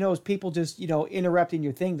far as I know, is people just, interrupting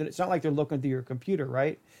your thing. That it's not like they're looking through your computer,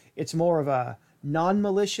 right? It's more of a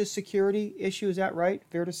non-malicious security issue. Is that right?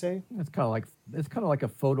 Fair to say? It's kind of like a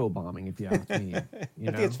photo bombing, if you ask me. I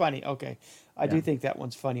think it's funny. Okay. I do think that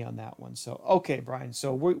one's funny on that one. So, okay, Brian.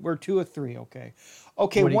 So we're 2 of 3. Okay.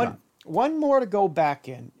 Okay. One more to go back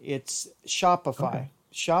in. It's Shopify. Okay.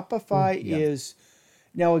 Shopify is,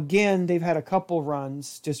 now again, they've had a couple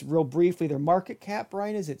runs. Just real briefly, their market cap,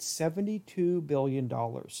 Brian, is at $72 billion.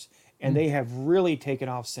 And they have really taken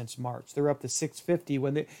off since March. They're up to 650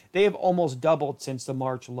 when they have almost doubled since the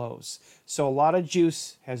March lows. So a lot of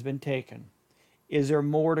juice has been taken. Is there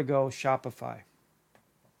more to go, Shopify?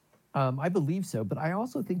 I believe so, but I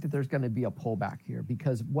also think that there's going to be a pullback here,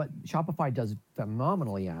 because what Shopify does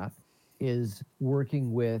phenomenally at is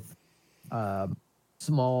working with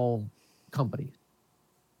small companies.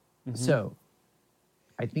 So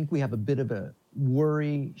I think we have a bit of a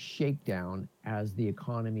worry shakedown as the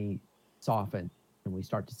economy softens and we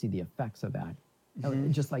start to see the effects of that.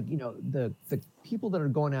 Just like, the people that are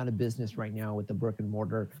going out of business right now with the brick and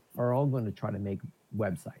mortar are all going to try to make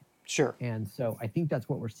websites. Sure. And so I think that's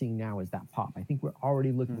what we're seeing now, is that pop. I think we're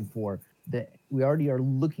already looking we already are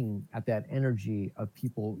looking at that energy of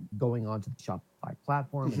people going onto the Shopify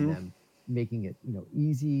platform and then making it,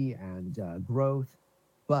 easy and growth,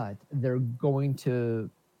 but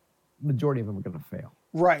majority of them are going to fail.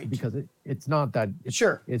 Right. Because it's not that.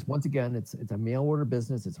 It's once again, it's a mail order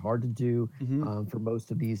business. It's hard to do for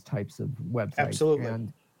most of these types of websites. Absolutely.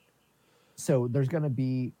 And so there's going to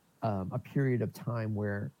be a period of time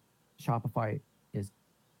where Shopify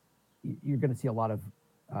you're going to see a lot of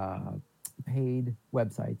paid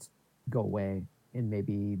websites go away in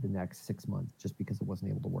maybe the next 6 months, just because it wasn't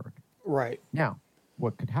able to work. Right. Now,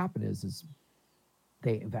 what could happen is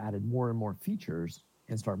they have added more and more features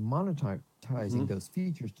and start monetizing those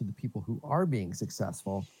features to the people who are being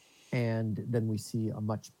successful. And then we see a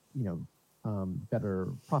much, better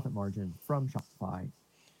profit margin from Shopify.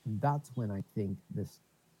 And that's when I think this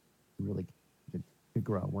really could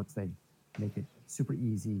grow, once they make it super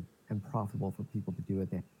easy and profitable for people to do it.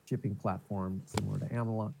 They have a shipping platform similar to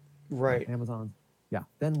Amazon. Right. Amazon. Yeah,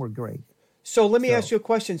 then we're great. So let me ask you a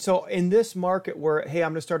question. So in this market where, hey,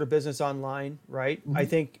 I'm going to start a business online, right? Mm-hmm. I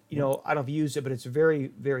think, I don't know if you used it, but it's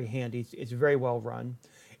very, very handy. It's very well run.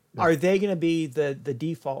 Yeah. Are they going to be the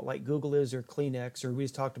default like Google is or Kleenex, or we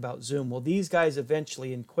just talked about Zoom? Well, these guys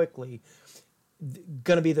eventually and quickly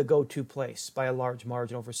going to be the go-to place by a large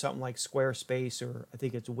margin over something like Squarespace, or I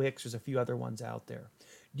think it's Wix. There's a few other ones out there.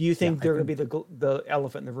 Do you think they're going to be the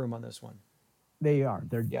elephant in the room on this one? They are.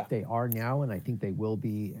 They are now, and I think they will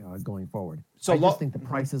be going forward. So I just think the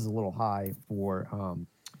price is a little high for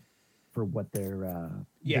what their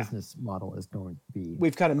business model is going to be.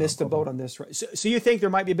 We've kind of missed the boat on this, right? So you think there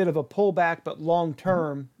might be a bit of a pullback, but long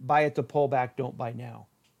term, buy at the pullback, don't buy now,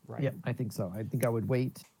 right? Yeah, I think so. I think I would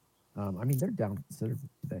wait. I mean, they're down considerably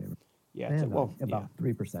today. Yeah, about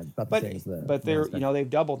 3%. But they're they've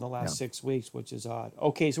doubled in the last 6 weeks, which is odd.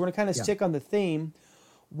 Okay, so we're gonna kind of stick on the theme.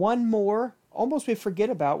 One more, almost we forget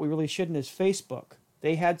about, we really shouldn't, is Facebook.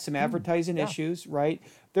 They had some advertising issues, right?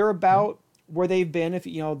 They're about where they've been. If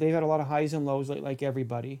they've had a lot of highs and lows, like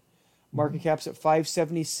everybody. Market cap's at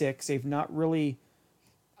 576. They've not really,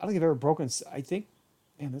 I don't think they've ever broken. I think,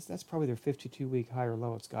 man, that's probably their 52-week high or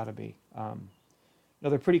low. It's got to be. No,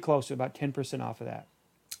 they're pretty close to about 10% off of that.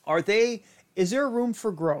 Is there room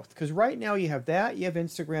for growth? Because right now you have that, you have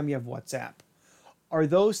Instagram, you have WhatsApp. Are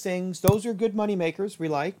those things, those are good money makers we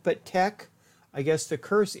like, but tech, I guess the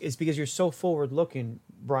curse is because you're so forward looking,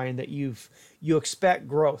 Brian, that you expect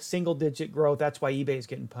growth, single digit growth. That's why eBay is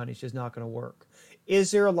getting punished. It's not going to work. Is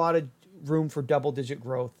there a lot of room for double digit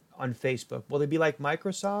growth on Facebook? Will they be like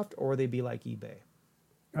Microsoft or will they be like eBay?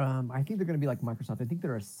 I think they're going to be like Microsoft. I think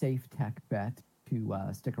they're a safe tech bet to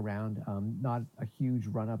stick around. Not a huge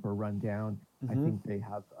run up or run down. I think they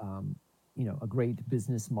have a great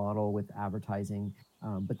business model with advertising,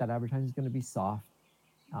 but that advertising is going to be soft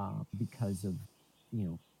because of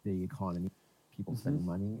the economy, people spending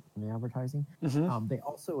money on the advertising. They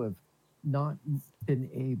also have not been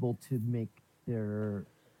able to make their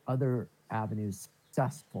other avenues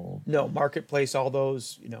successful. No, marketplace, all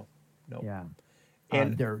those, no. Yeah.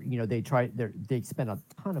 And they spend a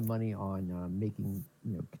ton of money on making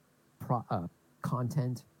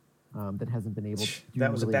content that hasn't been able to do that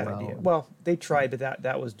was really a bad idea. Well, they tried, but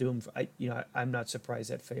that was doomed. I'm not surprised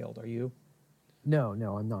that failed. Are you? No,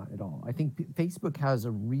 I'm not at all. I think Facebook has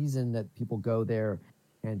a reason that people go there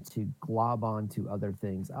and to glob on to other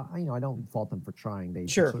things. I don't fault them for trying. They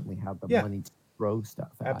certainly have the money to throw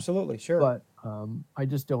stuff at. Absolutely, sure. But I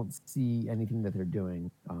just don't see anything that they're doing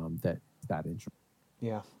that interesting.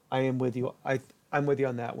 Yeah, I am with you. I'm with you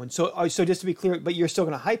on that one. So just to be clear, but you're still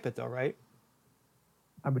going to hype it though, right?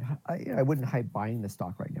 I wouldn't hype buying the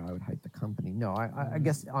stock right now. I would hype the company. No, I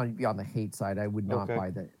guess on the hate side, I would not buy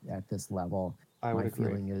that at this level. My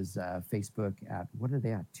feeling is Facebook at, what are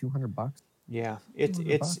they at? $200? Yeah,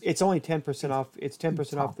 it's only 10% off. It's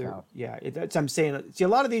 10% off there. Yeah, that's I'm saying. See, a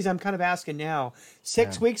lot of these I'm kind of asking now.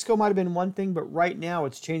 6 weeks ago might have been one thing, but right now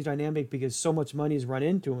it's changed dynamic because so much money has run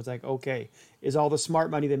into them. It's like, okay, is all the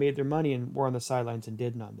smart money they made their money and were on the sidelines and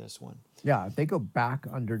didn't on this one. Yeah, if they go back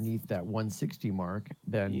underneath that 160 mark,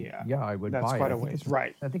 then I would buy it. That's quite a ways,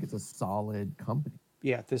 right? I think it's a solid company.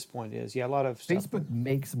 Yeah, at this point it is. Yeah, a lot of Facebook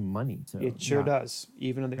makes money. So it sure does,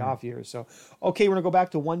 even in the off years. So, okay, we're going to go back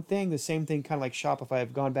to one thing, the same thing kind of like Shopify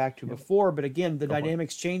I've gone back to before, but again, the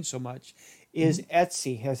dynamics change so much, is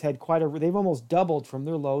Etsy has had they've almost doubled from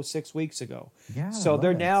their low 6 weeks ago. Yeah. So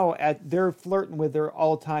they're now they're flirting with their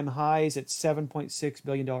all-time highs at $7.6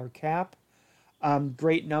 billion cap.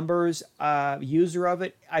 Great numbers. User of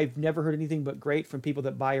it, I've never heard anything but great from people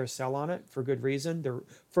that buy or sell on it for good reason.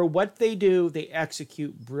 For what they do, they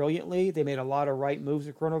execute brilliantly. They made a lot of right moves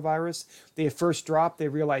with coronavirus. They first dropped, they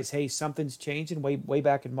realized, hey, something's changing. Way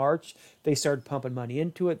back in March, they started pumping money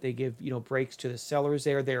into it. They give breaks to the sellers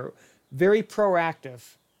there. They're very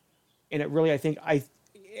proactive, and it really, I think,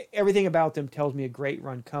 everything about them tells me a great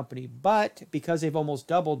run company. But because they've almost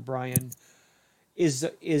doubled, Brian. Is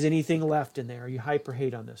anything left in there? Are you hype or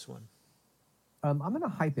hate on this one? I'm going to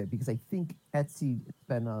hype it because I think Etsy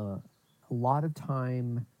spent a lot of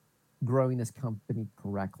time growing this company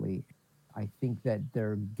correctly. I think that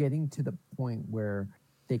they're getting to the point where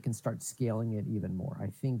they can start scaling it even more. I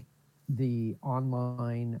think the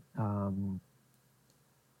online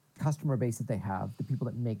customer base that they have, the people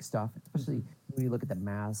that make stuff, especially when you look at the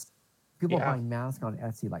masks, people are buying masks on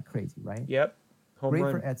Etsy like crazy, right? Yep. Great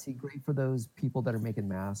for Etsy, great for those people that are making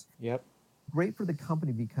masks. Yep. Great for the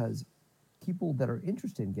company because people that are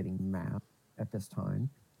interested in getting masks at this time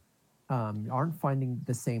aren't finding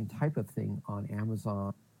the same type of thing on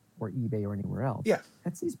Amazon or eBay or anywhere else. Yeah.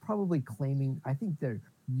 Etsy's probably claiming, I think their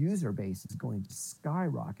user base is going to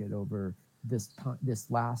skyrocket over this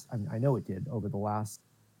last. I know it did over the last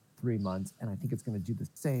 3 months, and I think it's going to do the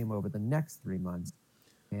same over the next 3 months.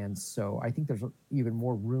 And so I think there's even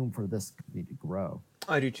more room for this company to grow.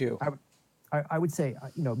 I do too. I would say,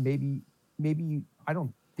 maybe I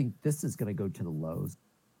don't think this is going to go to the lows.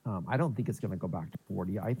 I don't think it's going to go back to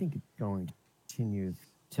 40. I think it's going to continue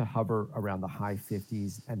to hover around the high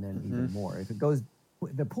 50s and then even more. If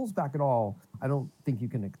it pulls back at all, I don't think you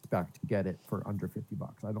can expect to get it for under $50.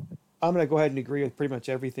 I don't think. I'm going to go ahead and agree with pretty much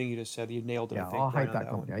everything you just said. You nailed it. Yeah, I think, I'll hype that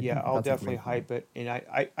company. I'll definitely hype it. And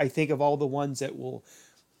I think of all the ones that will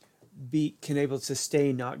can able to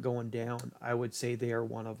sustain not going down, I would say they are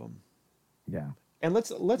one of them. Yeah. And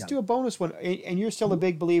let's do a bonus one. And you're still a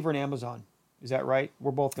big believer in Amazon. Is that right?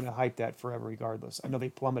 We're both going to hype that forever regardless. I know they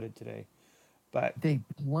plummeted today. But I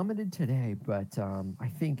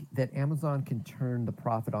think that Amazon can turn the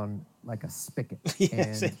profit on like a spigot.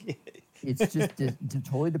 Yes. And it's just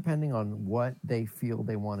totally depending on what they feel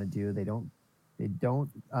they want to do. They don't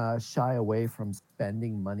shy away from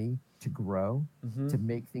spending money to grow, to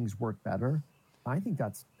make things work better. I think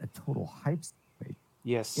that's a total hype situation.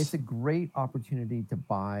 Yes. It's a great opportunity to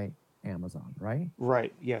buy Amazon, right?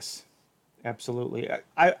 Right. Yes. Absolutely.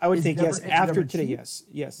 I would think yes. After today, yes.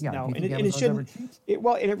 Yes. Yeah, no. And it it shouldn't. It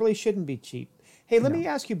really shouldn't be cheap. Hey, let me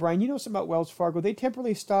ask you, Brian. You know something about Wells Fargo? They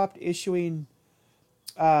temporarily stopped issuing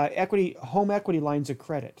home equity lines of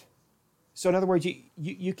credit. So in other words,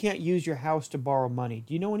 you can't use your house to borrow money.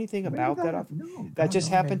 Do you know anything about that? No, that just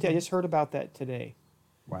happened. I just heard about that today.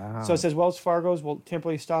 Wow. So it says Wells Fargo's will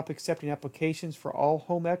temporarily stop accepting applications for all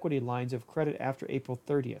home equity lines of credit after April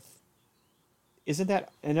 30th. Isn't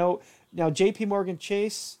that, I know, now JP Morgan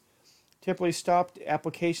Chase temporarily stopped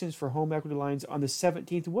applications for home equity lines on the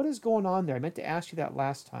 17th. What is going on there? I meant to ask you that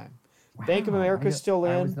last time. Wow, Bank of America is still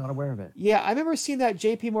in. I was not aware of it. Yeah, I remember seeing that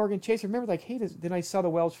JP Morgan Chase. I remember like, hey, then I saw the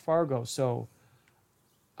Wells Fargo. So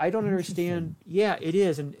I don't understand. Yeah, it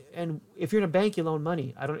is. And if you're in a bank, you loan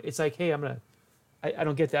money. It's like, hey, I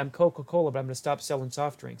don't get that. I'm Coca-Cola, but I'm going to stop selling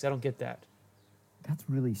soft drinks. I don't get that. That's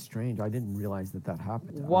really strange. I didn't realize that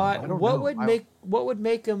happened. What would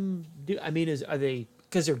make them do? I mean, are they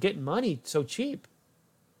because they're getting money so cheap,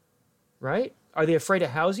 right? Are they afraid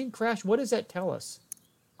of housing crash? What does that tell us?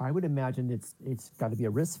 I would imagine it's got to be a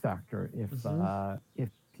risk factor if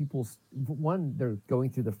people they're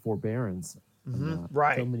going through the forbearance,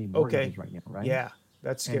 right? So many mortgages right now, right? Yeah,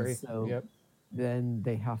 that's scary. And so then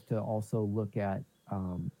they have to also look at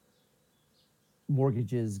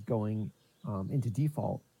mortgages going into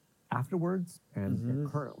default afterwards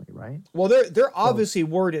and currently, right? Well, they're obviously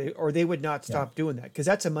worried, or they would not stop doing that because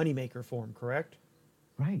that's a moneymaker for them, correct?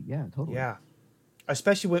 Right. Yeah. Totally. Yeah.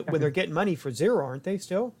 Especially when they're getting money for zero, aren't they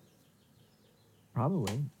still?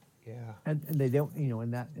 Probably. Yeah. And they don't,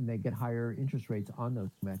 and they get higher interest rates on those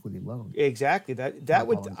home equity loans. Exactly.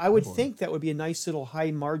 I would think that would be a nice little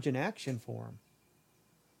high margin action for them.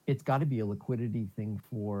 It's got to be a liquidity thing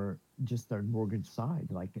for just their mortgage side,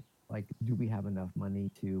 like, do we have enough money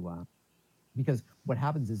to, because what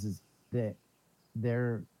happens is that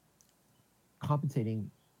they're compensating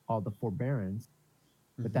all the forbearance,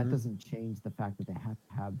 but that doesn't change the fact that they have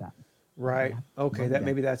to have that. Right. Okay.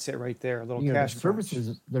 Maybe that's it right there. A little cash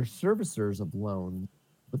servicers. They're servicers of loans,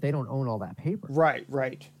 but they don't own all that paper. Right.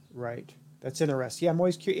 That's interesting. Yeah. I'm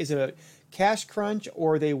always curious. Is it a cash crunch,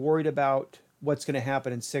 or are they worried about what's going to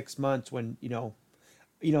happen in 6 months when,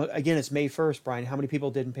 again, it's May 1st, Brian. How many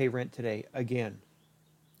people didn't pay rent today? Again.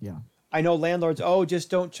 Yeah. I know landlords,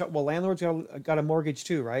 just don't. Well, landlords got a mortgage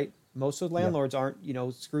too, right? Most of the landlords aren't,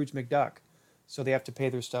 Scrooge McDuck. So they have to pay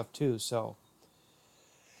their stuff too. So,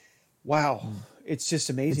 wow. It's just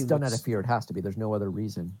amazing. It's done out of fear. It has to be. There's no other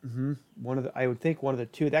reason. I would think one of the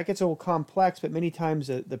two. That gets a little complex, but many times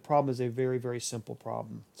the problem is a very, very simple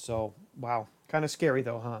problem. So, wow. Kind of scary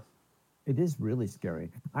though, huh? It is really scary.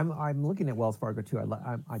 I'm looking at Wells Fargo too.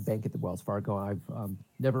 I bank at the Wells Fargo. I've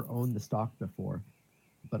never owned the stock before,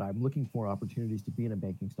 but I'm looking for opportunities to be in a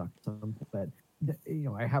banking stock. But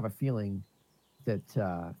I have a feeling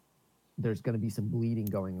that there's going to be some bleeding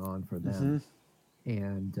going on for them,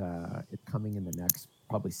 and it's coming in the next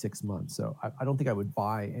probably 6 months. So I don't think I would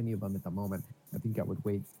buy any of them at the moment. I think I would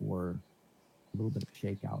wait for a little bit of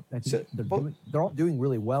shakeout. I think they're all doing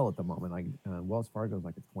really well at the moment. Like Wells Fargo is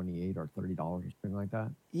like a $28 or $30 or something like that.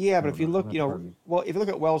 Yeah, but if you look, if you look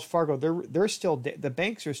at Wells Fargo, they're still the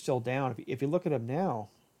banks are still down. If you look at them now,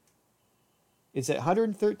 it's at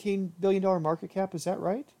 $113 billion market cap. Is that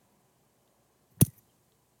right?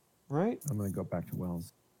 Right. I'm going to go back to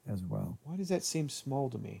Wells as well. Why does that seem small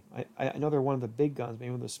to me? I know they're one of the big guns,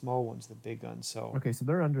 maybe one of the small ones, the big guns. So okay, so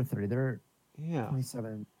they're under 30. They're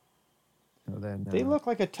 27. So then they look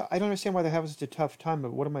like I don't understand why they're having such a tough time.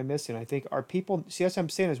 But what am I missing? I think our people. See, that's what I'm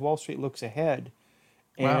saying. Is Wall Street looks ahead.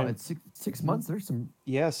 Wow, it's 6 months. There's some.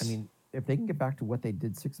 Yes. I mean, if they can get back to what they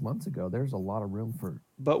did 6 months ago, there's a lot of room for.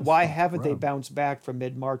 But why haven't they bounced back from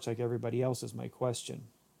mid-March like everybody else? Is my question.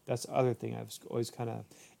 That's the other thing I've always kind of.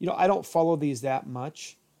 I don't follow these that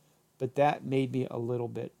much, but that made me a little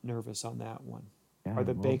bit nervous on that one. Yeah, Are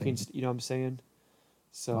the banking? You know what I'm saying?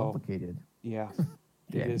 So complicated. Yeah,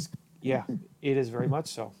 it is. Yeah, it is very much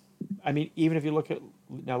so. I mean, even if you look at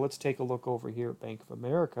now, let's take a look over here at Bank of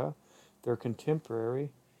America. They're contemporary,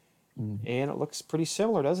 and it looks pretty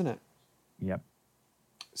similar, doesn't it? Yep.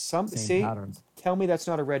 Same patterns. Tell me that's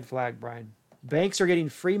not a red flag, Brian. Banks are getting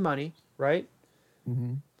free money, right?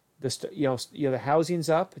 Mm-hmm. The housing's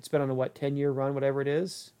up. It's been on a 10-year run, whatever it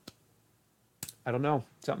is. I don't know.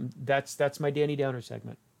 That's my Danny Downer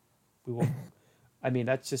segment. We will. I mean,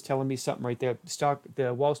 that's just telling me something right there.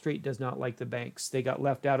 The Wall Street does not like the banks. They got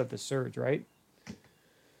left out of the surge, right?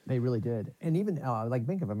 They really did. And even like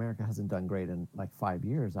Bank of America hasn't done great in like 5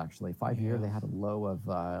 years, actually. 5 years, they had a low of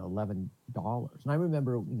 $11. And I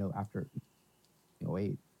remember, after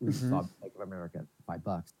 08, we saw Bank of America at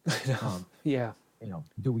 $5. Yeah.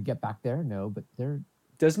 Do we get back there? No, but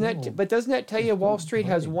doesn't that tell you Wall Street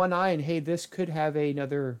has one eye and hey, this could have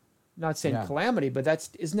another, not saying calamity, but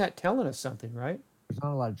isn't that telling us something, right? There's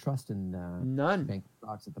not a lot of trust in none bank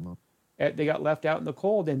stocks at the moment. They got left out in the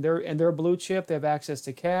cold, and they're a blue chip. They have access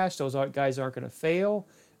to cash. Those guys aren't going to fail.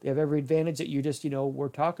 They have every advantage that you just we're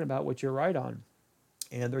talking about, what you're right on,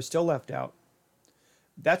 and they're still left out.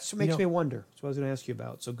 That's what makes me wonder. That's what I was going to ask you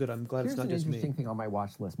about. So good. I'm glad it's not just me. Here's an interesting thing on my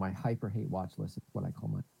watch list. My hyper hate watch list is what I call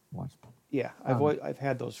my watch list. Yeah, I've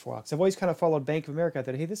had those flocks. I've always kind of followed Bank of America. I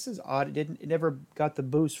thought, hey, this is odd. It never got the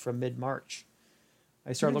boost from mid-March.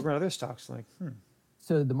 I started looking at other stocks like,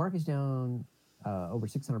 So the market's down over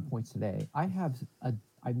 600 points today.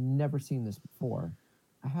 I've never seen this before.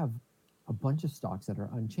 I have a bunch of stocks that are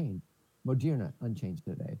unchanged. Moderna unchanged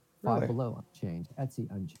today. Five Below unchanged. Etsy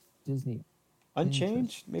unchanged. Disney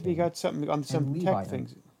unchanged. Maybe you got something on some tech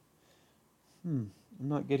things. I'm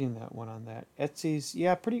not getting that one on that. Etsy's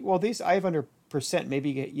pretty well. These I have under percent. Maybe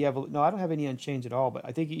you have no. I don't have any unchanged at all. But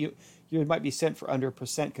I think you might be sent for under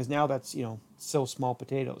percent because now that's so small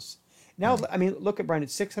potatoes. Now, I mean, look at Brian.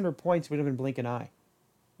 It's 600 points. We don't even blink an eye.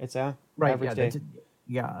 It's average day.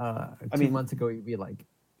 2 months ago, you'd be like,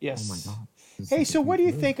 yes. Oh my God. Hey, so what do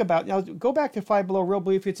you think about now? Go back to Five Below. Real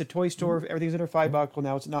briefly, it's a toy store. Everything's under $5. Well,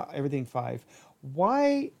 now it's not everything $5.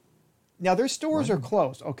 Why? Now their stores are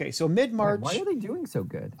closed. Okay, so mid-March. Why are they doing so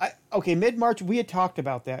good? Mid-March we had talked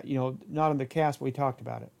about that. Not on the cast, but we talked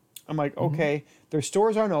about it. I'm like, okay, their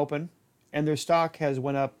stores aren't open, and their stock has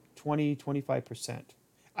went up 20-25%.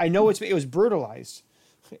 I know it was brutalized,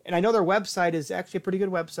 and I know their website is actually a pretty good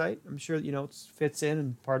website. I'm sure it fits in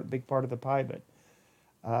and big part of the pie, but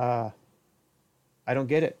I don't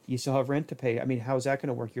get it. You still have rent to pay. I mean, how is that going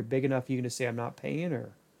to work? You're big enough, you're going to say I'm not paying,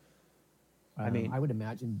 or I would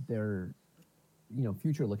imagine they're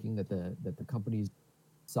future looking that the company's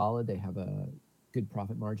solid. They have a good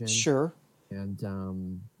profit margin. Sure.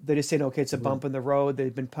 And they just saying, okay, it's a bump in the road.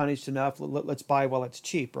 They've been punished enough. Let's buy while it's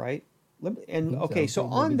cheap, right? And okay, so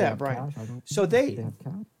on that, Brian, so they have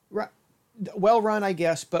cash. Right, well run, I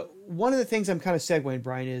guess. But one of the things I'm kind of segueing,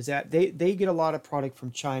 Brian, is that they get a lot of product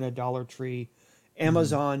from China, Dollar Tree,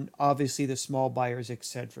 Amazon, obviously the small buyers,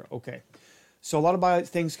 etc. Okay, so a lot of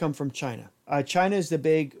things come from China. China is the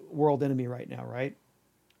big world enemy right now, right?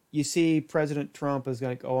 You see, President Trump is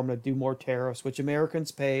like, I'm going to do more tariffs, which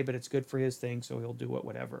Americans pay, but it's good for his thing, so he'll do it,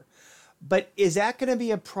 whatever. But is that going to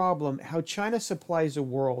be a problem? How China supplies the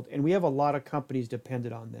world, and we have a lot of companies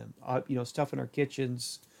dependent on them. Stuff in our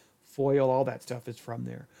kitchens, foil, all that stuff is from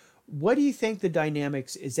there. What do you think the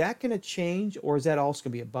dynamics, is that going to change, or is that also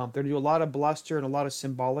going to be a bump? They're going to do a lot of bluster and a lot of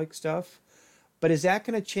symbolic stuff, but is that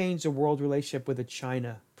going to change the world relationship with a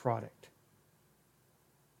China product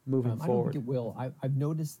moving forward? I don't think it will. I've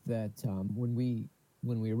noticed that when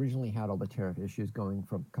we originally had all the tariff issues coming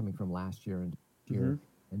from last year and year.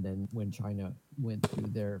 And then when China went through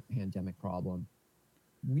their pandemic problem,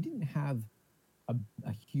 we didn't have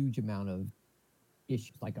a huge amount of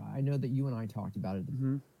issues. Like I know that you and I talked about it.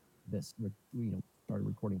 Started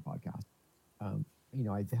recording podcast.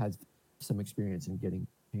 I've had some experience in getting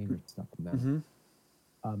container stuff from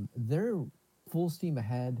them. They're full steam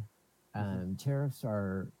ahead. Tariffs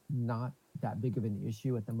are not that big of an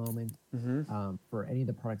issue at the moment for any of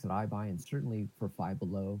the products that I buy, and certainly for Five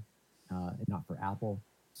Below, and not for Apple.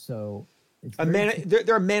 So it's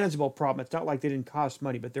they're a manageable problem. It's not like they didn't cost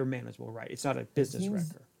money, but they're manageable, right? It's not a business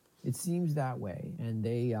wrecker. It seems that way, and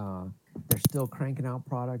they they're still cranking out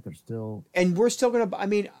product. They're still, and we're still going to. I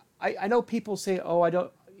mean, I know people say, "Oh, I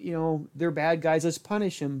don't," they're bad guys. Let's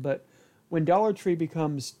punish them. But when Dollar Tree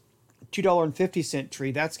becomes $2.50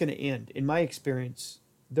 tree, that's going to end. In my experience,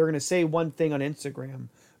 they're going to say one thing on Instagram,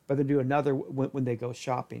 but they do another when they go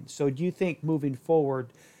shopping. So, do you think moving forward,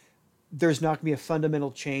 there's not going to be a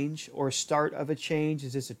fundamental change or a start of a change?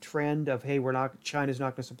 Is this a trend of, hey, China's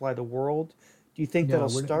not going to supply the world? Do you think that'll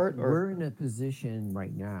start? We're in a position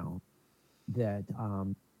right now that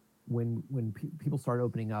when people start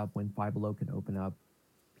opening up, when Five Below can open up,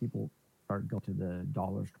 people start going to the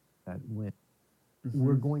dollar store that went. Mm-hmm.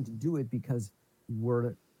 We're going to do it because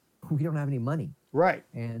we don't have any money. Right.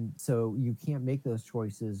 And so you can't make those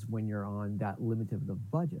choices when you're on that limited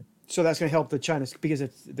of budget. So that's going to help the China because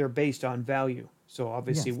they're based on value. So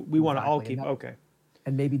obviously we want to all keep, okay.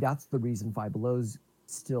 And maybe that's the reason Five Below's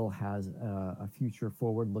still has a future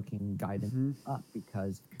forward-looking guidance up,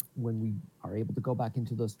 because when we are able to go back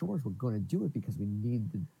into those stores, we're going to do it because we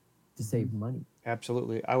need to save money.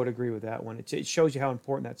 Absolutely. I would agree with that one. It shows you how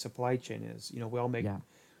important that supply chain is. We all make,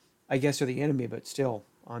 I guess they're the enemy, but still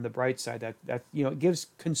on the bright side, that it gives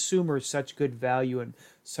consumers such good value and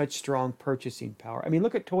such strong purchasing power. I mean,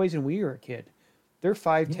 look at toys when we were a kid. They're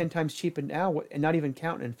 5-10 times cheaper now, and not even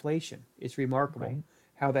counting inflation. It's remarkable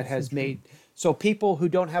how that has made. So people who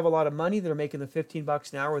don't have a lot of money, that are making the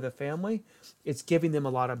 $15 an hour with a family, it's giving them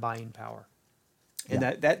a lot of buying power. And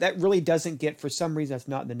that really doesn't get, for some reason, that's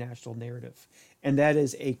not in the national narrative. And that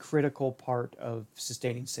is a critical part of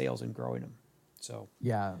sustaining sales and growing them. So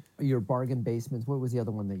your bargain basements. What was the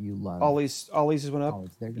other one that you loved? Ollie's went up.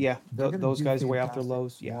 Those guys are way after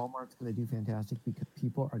Lowe's. Yeah, Walmart's going to do fantastic because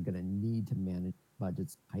people are going to need to manage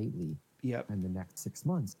budgets tightly. In the next 6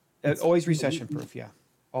 months. It's always recession proof. Yeah,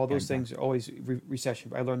 all those things are always recession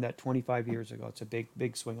proof. I learned that 25 years ago. It's a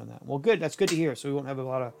big swing on that. Well, good. That's good to hear. So we won't have a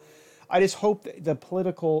lot of. I just hope that the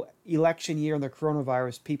political election year and the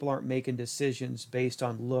coronavirus, people aren't making decisions based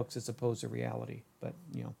on looks as opposed to reality. But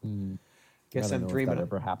guess I'm dreaming. If that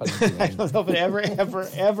ever happens. I don't know if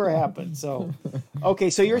it ever happened. So, okay,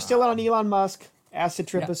 so you're still on Elon Musk. Acid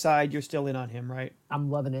trip aside, you're still in on him, right?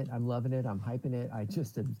 I'm loving it. I'm hyping it. I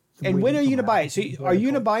just am. And when are you going to buy it? So are you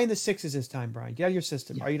going to buy in the 6s this time, Brian? Get out of your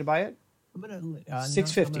system. Are you going to buy it? I'm going to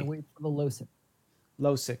 650. I'm going to wait for the low 6.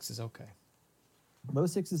 Low 6s, okay. Low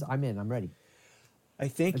 6s, I'm in. I'm ready. I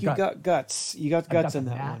think you got guts. You got guts in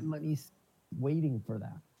that one. Money's waiting for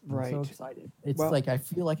that. I'm so excited. It's I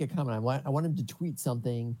feel like it coming. I want him to tweet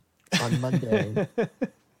something on Monday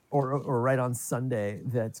or right on Sunday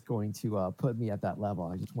that's going to put me at that level.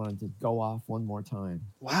 I just want him to go off one more time.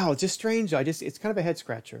 Wow, it's just strange. It's kind of a head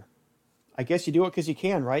scratcher. I guess you do it because you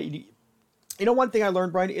can, right? You know, one thing I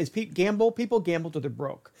learned, Brian, is people gamble till they're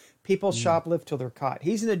broke. People shoplift till they're caught.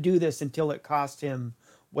 He's going to do this until it costs him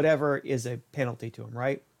whatever is a penalty to him,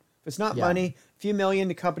 right? If it's not money, a few million,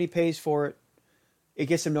 the company pays for it. It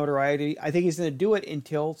gets him notoriety. I think he's going to do it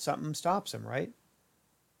until something stops him, right?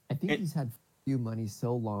 I think he's had few money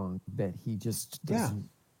so long that he just doesn't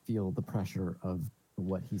feel the pressure of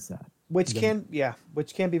what he said. Which can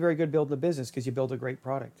be very good building a business because you build a great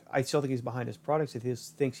product. I still think he's behind his products. He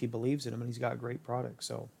thinks he believes in them, and he's got a great product.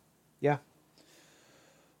 So,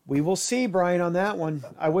 we will see, Brian, on that one.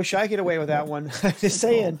 I wish I could get away with that one. I'm just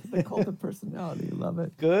saying. The cult of personality. Love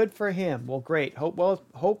it. Good for him. Well, great.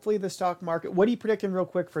 Hopefully the stock market. What are you predicting real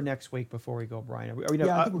quick for next week before we go, Brian? Are we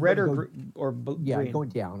red or green? Yeah, going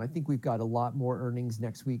down. I think we've got a lot more earnings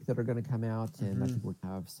next week that are going to come out, and I think we're going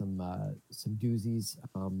to have some doozies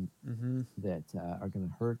that are going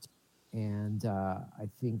to hurt. And I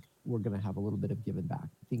think we're going to have a little bit of giving back.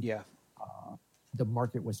 I think the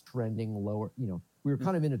market was trending lower. We were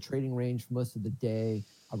kind of in a trading range for most of the day,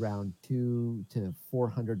 around $200 to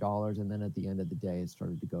 $400, and then at the end of the day, it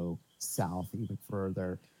started to go south even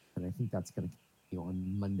further. And I think that's going to continue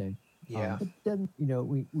on Monday. Yeah. But then,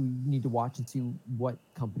 we need to watch and see what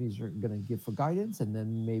companies are going to give for guidance, and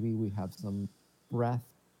then maybe we have some breath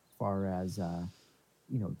as far as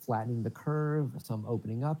flattening the curve, some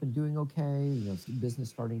opening up and doing okay, some business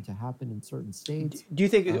starting to happen in certain states. Do you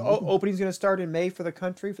think opening's going to start in May for the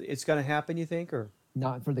country? It's going to happen, you think, or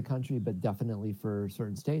not for the country, but definitely for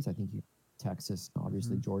certain states? I think Texas,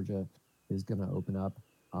 obviously Georgia is going to open up.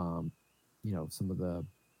 Some of the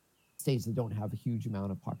states that don't have a huge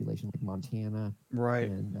amount of population, like Montana, right,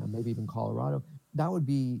 and maybe even Colorado. That would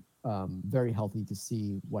be very healthy to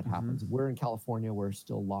see what happens. We're in California, we're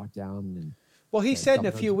still locked down, and well, he said in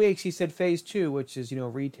a few weeks, he said phase 2, which is,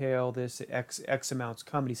 retail, this X amounts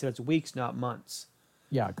coming. He said it's weeks, not months.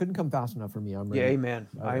 Yeah, it couldn't come fast enough for me. I'm ready. Yeah, amen.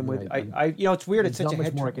 I'm with, it's weird. It's such not a much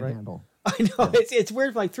head more I trip, can right? handle. I know. Yeah. It's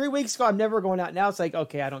weird. Like 3 weeks ago, I'm never going out. Now it's like,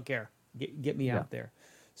 okay, I don't care. Get me out there.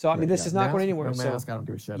 So, I mean, this is not going anywhere. No mask, I don't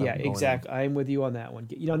give a shit. Yeah, exactly. I'm with you on that one.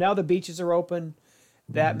 Now the beaches are open.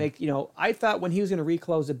 That I thought when he was going to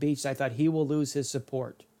reclose the beach, I thought he will lose his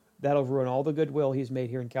support. That'll ruin all the goodwill he's made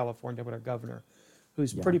here in California with our governor,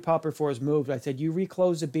 who's pretty popular for his move. I said, you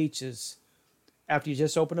reclose the beaches after you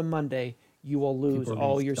just open them Monday, you will lose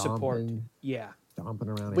all your support. Yeah. Stomping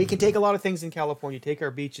around. We can take a lot of things in California, take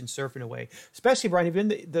our beach and surfing away. Especially, Brian, even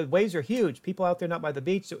the waves are huge. People out there not by the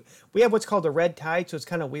beach. So we have what's called a red tide, so it's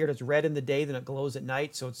kind of weird. It's red in the day, then it glows at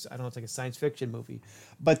night. So it's it's like a science fiction movie.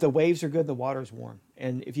 But the waves are good, the water's warm.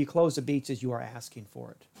 And if you close the beaches, you are asking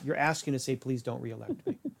for it. You're asking to say, please don't reelect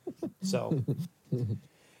me. So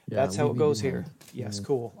that's how it goes here. Yes,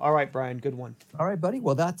 cool. All right, Brian, good one. All right, buddy.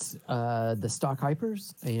 Well, that's the Stock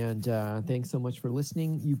Hypers. And thanks so much for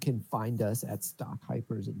listening. You can find us at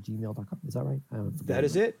stockhypers@gmail.com. Is that right? That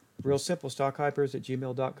is it. Real simple,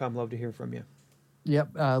 stockhypers@gmail.com. Love to hear from you. Yep.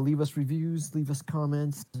 Leave us reviews, leave us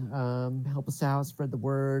comments, help us out, spread the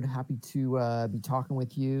word. Happy to be talking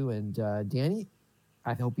with you. And Danny,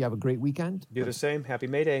 I hope you have a great weekend. Do the same. Happy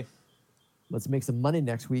May Day. Let's make some money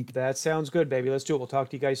next week. That sounds good, baby. Let's do it. We'll talk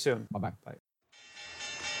to you guys soon. Bye-bye. Bye.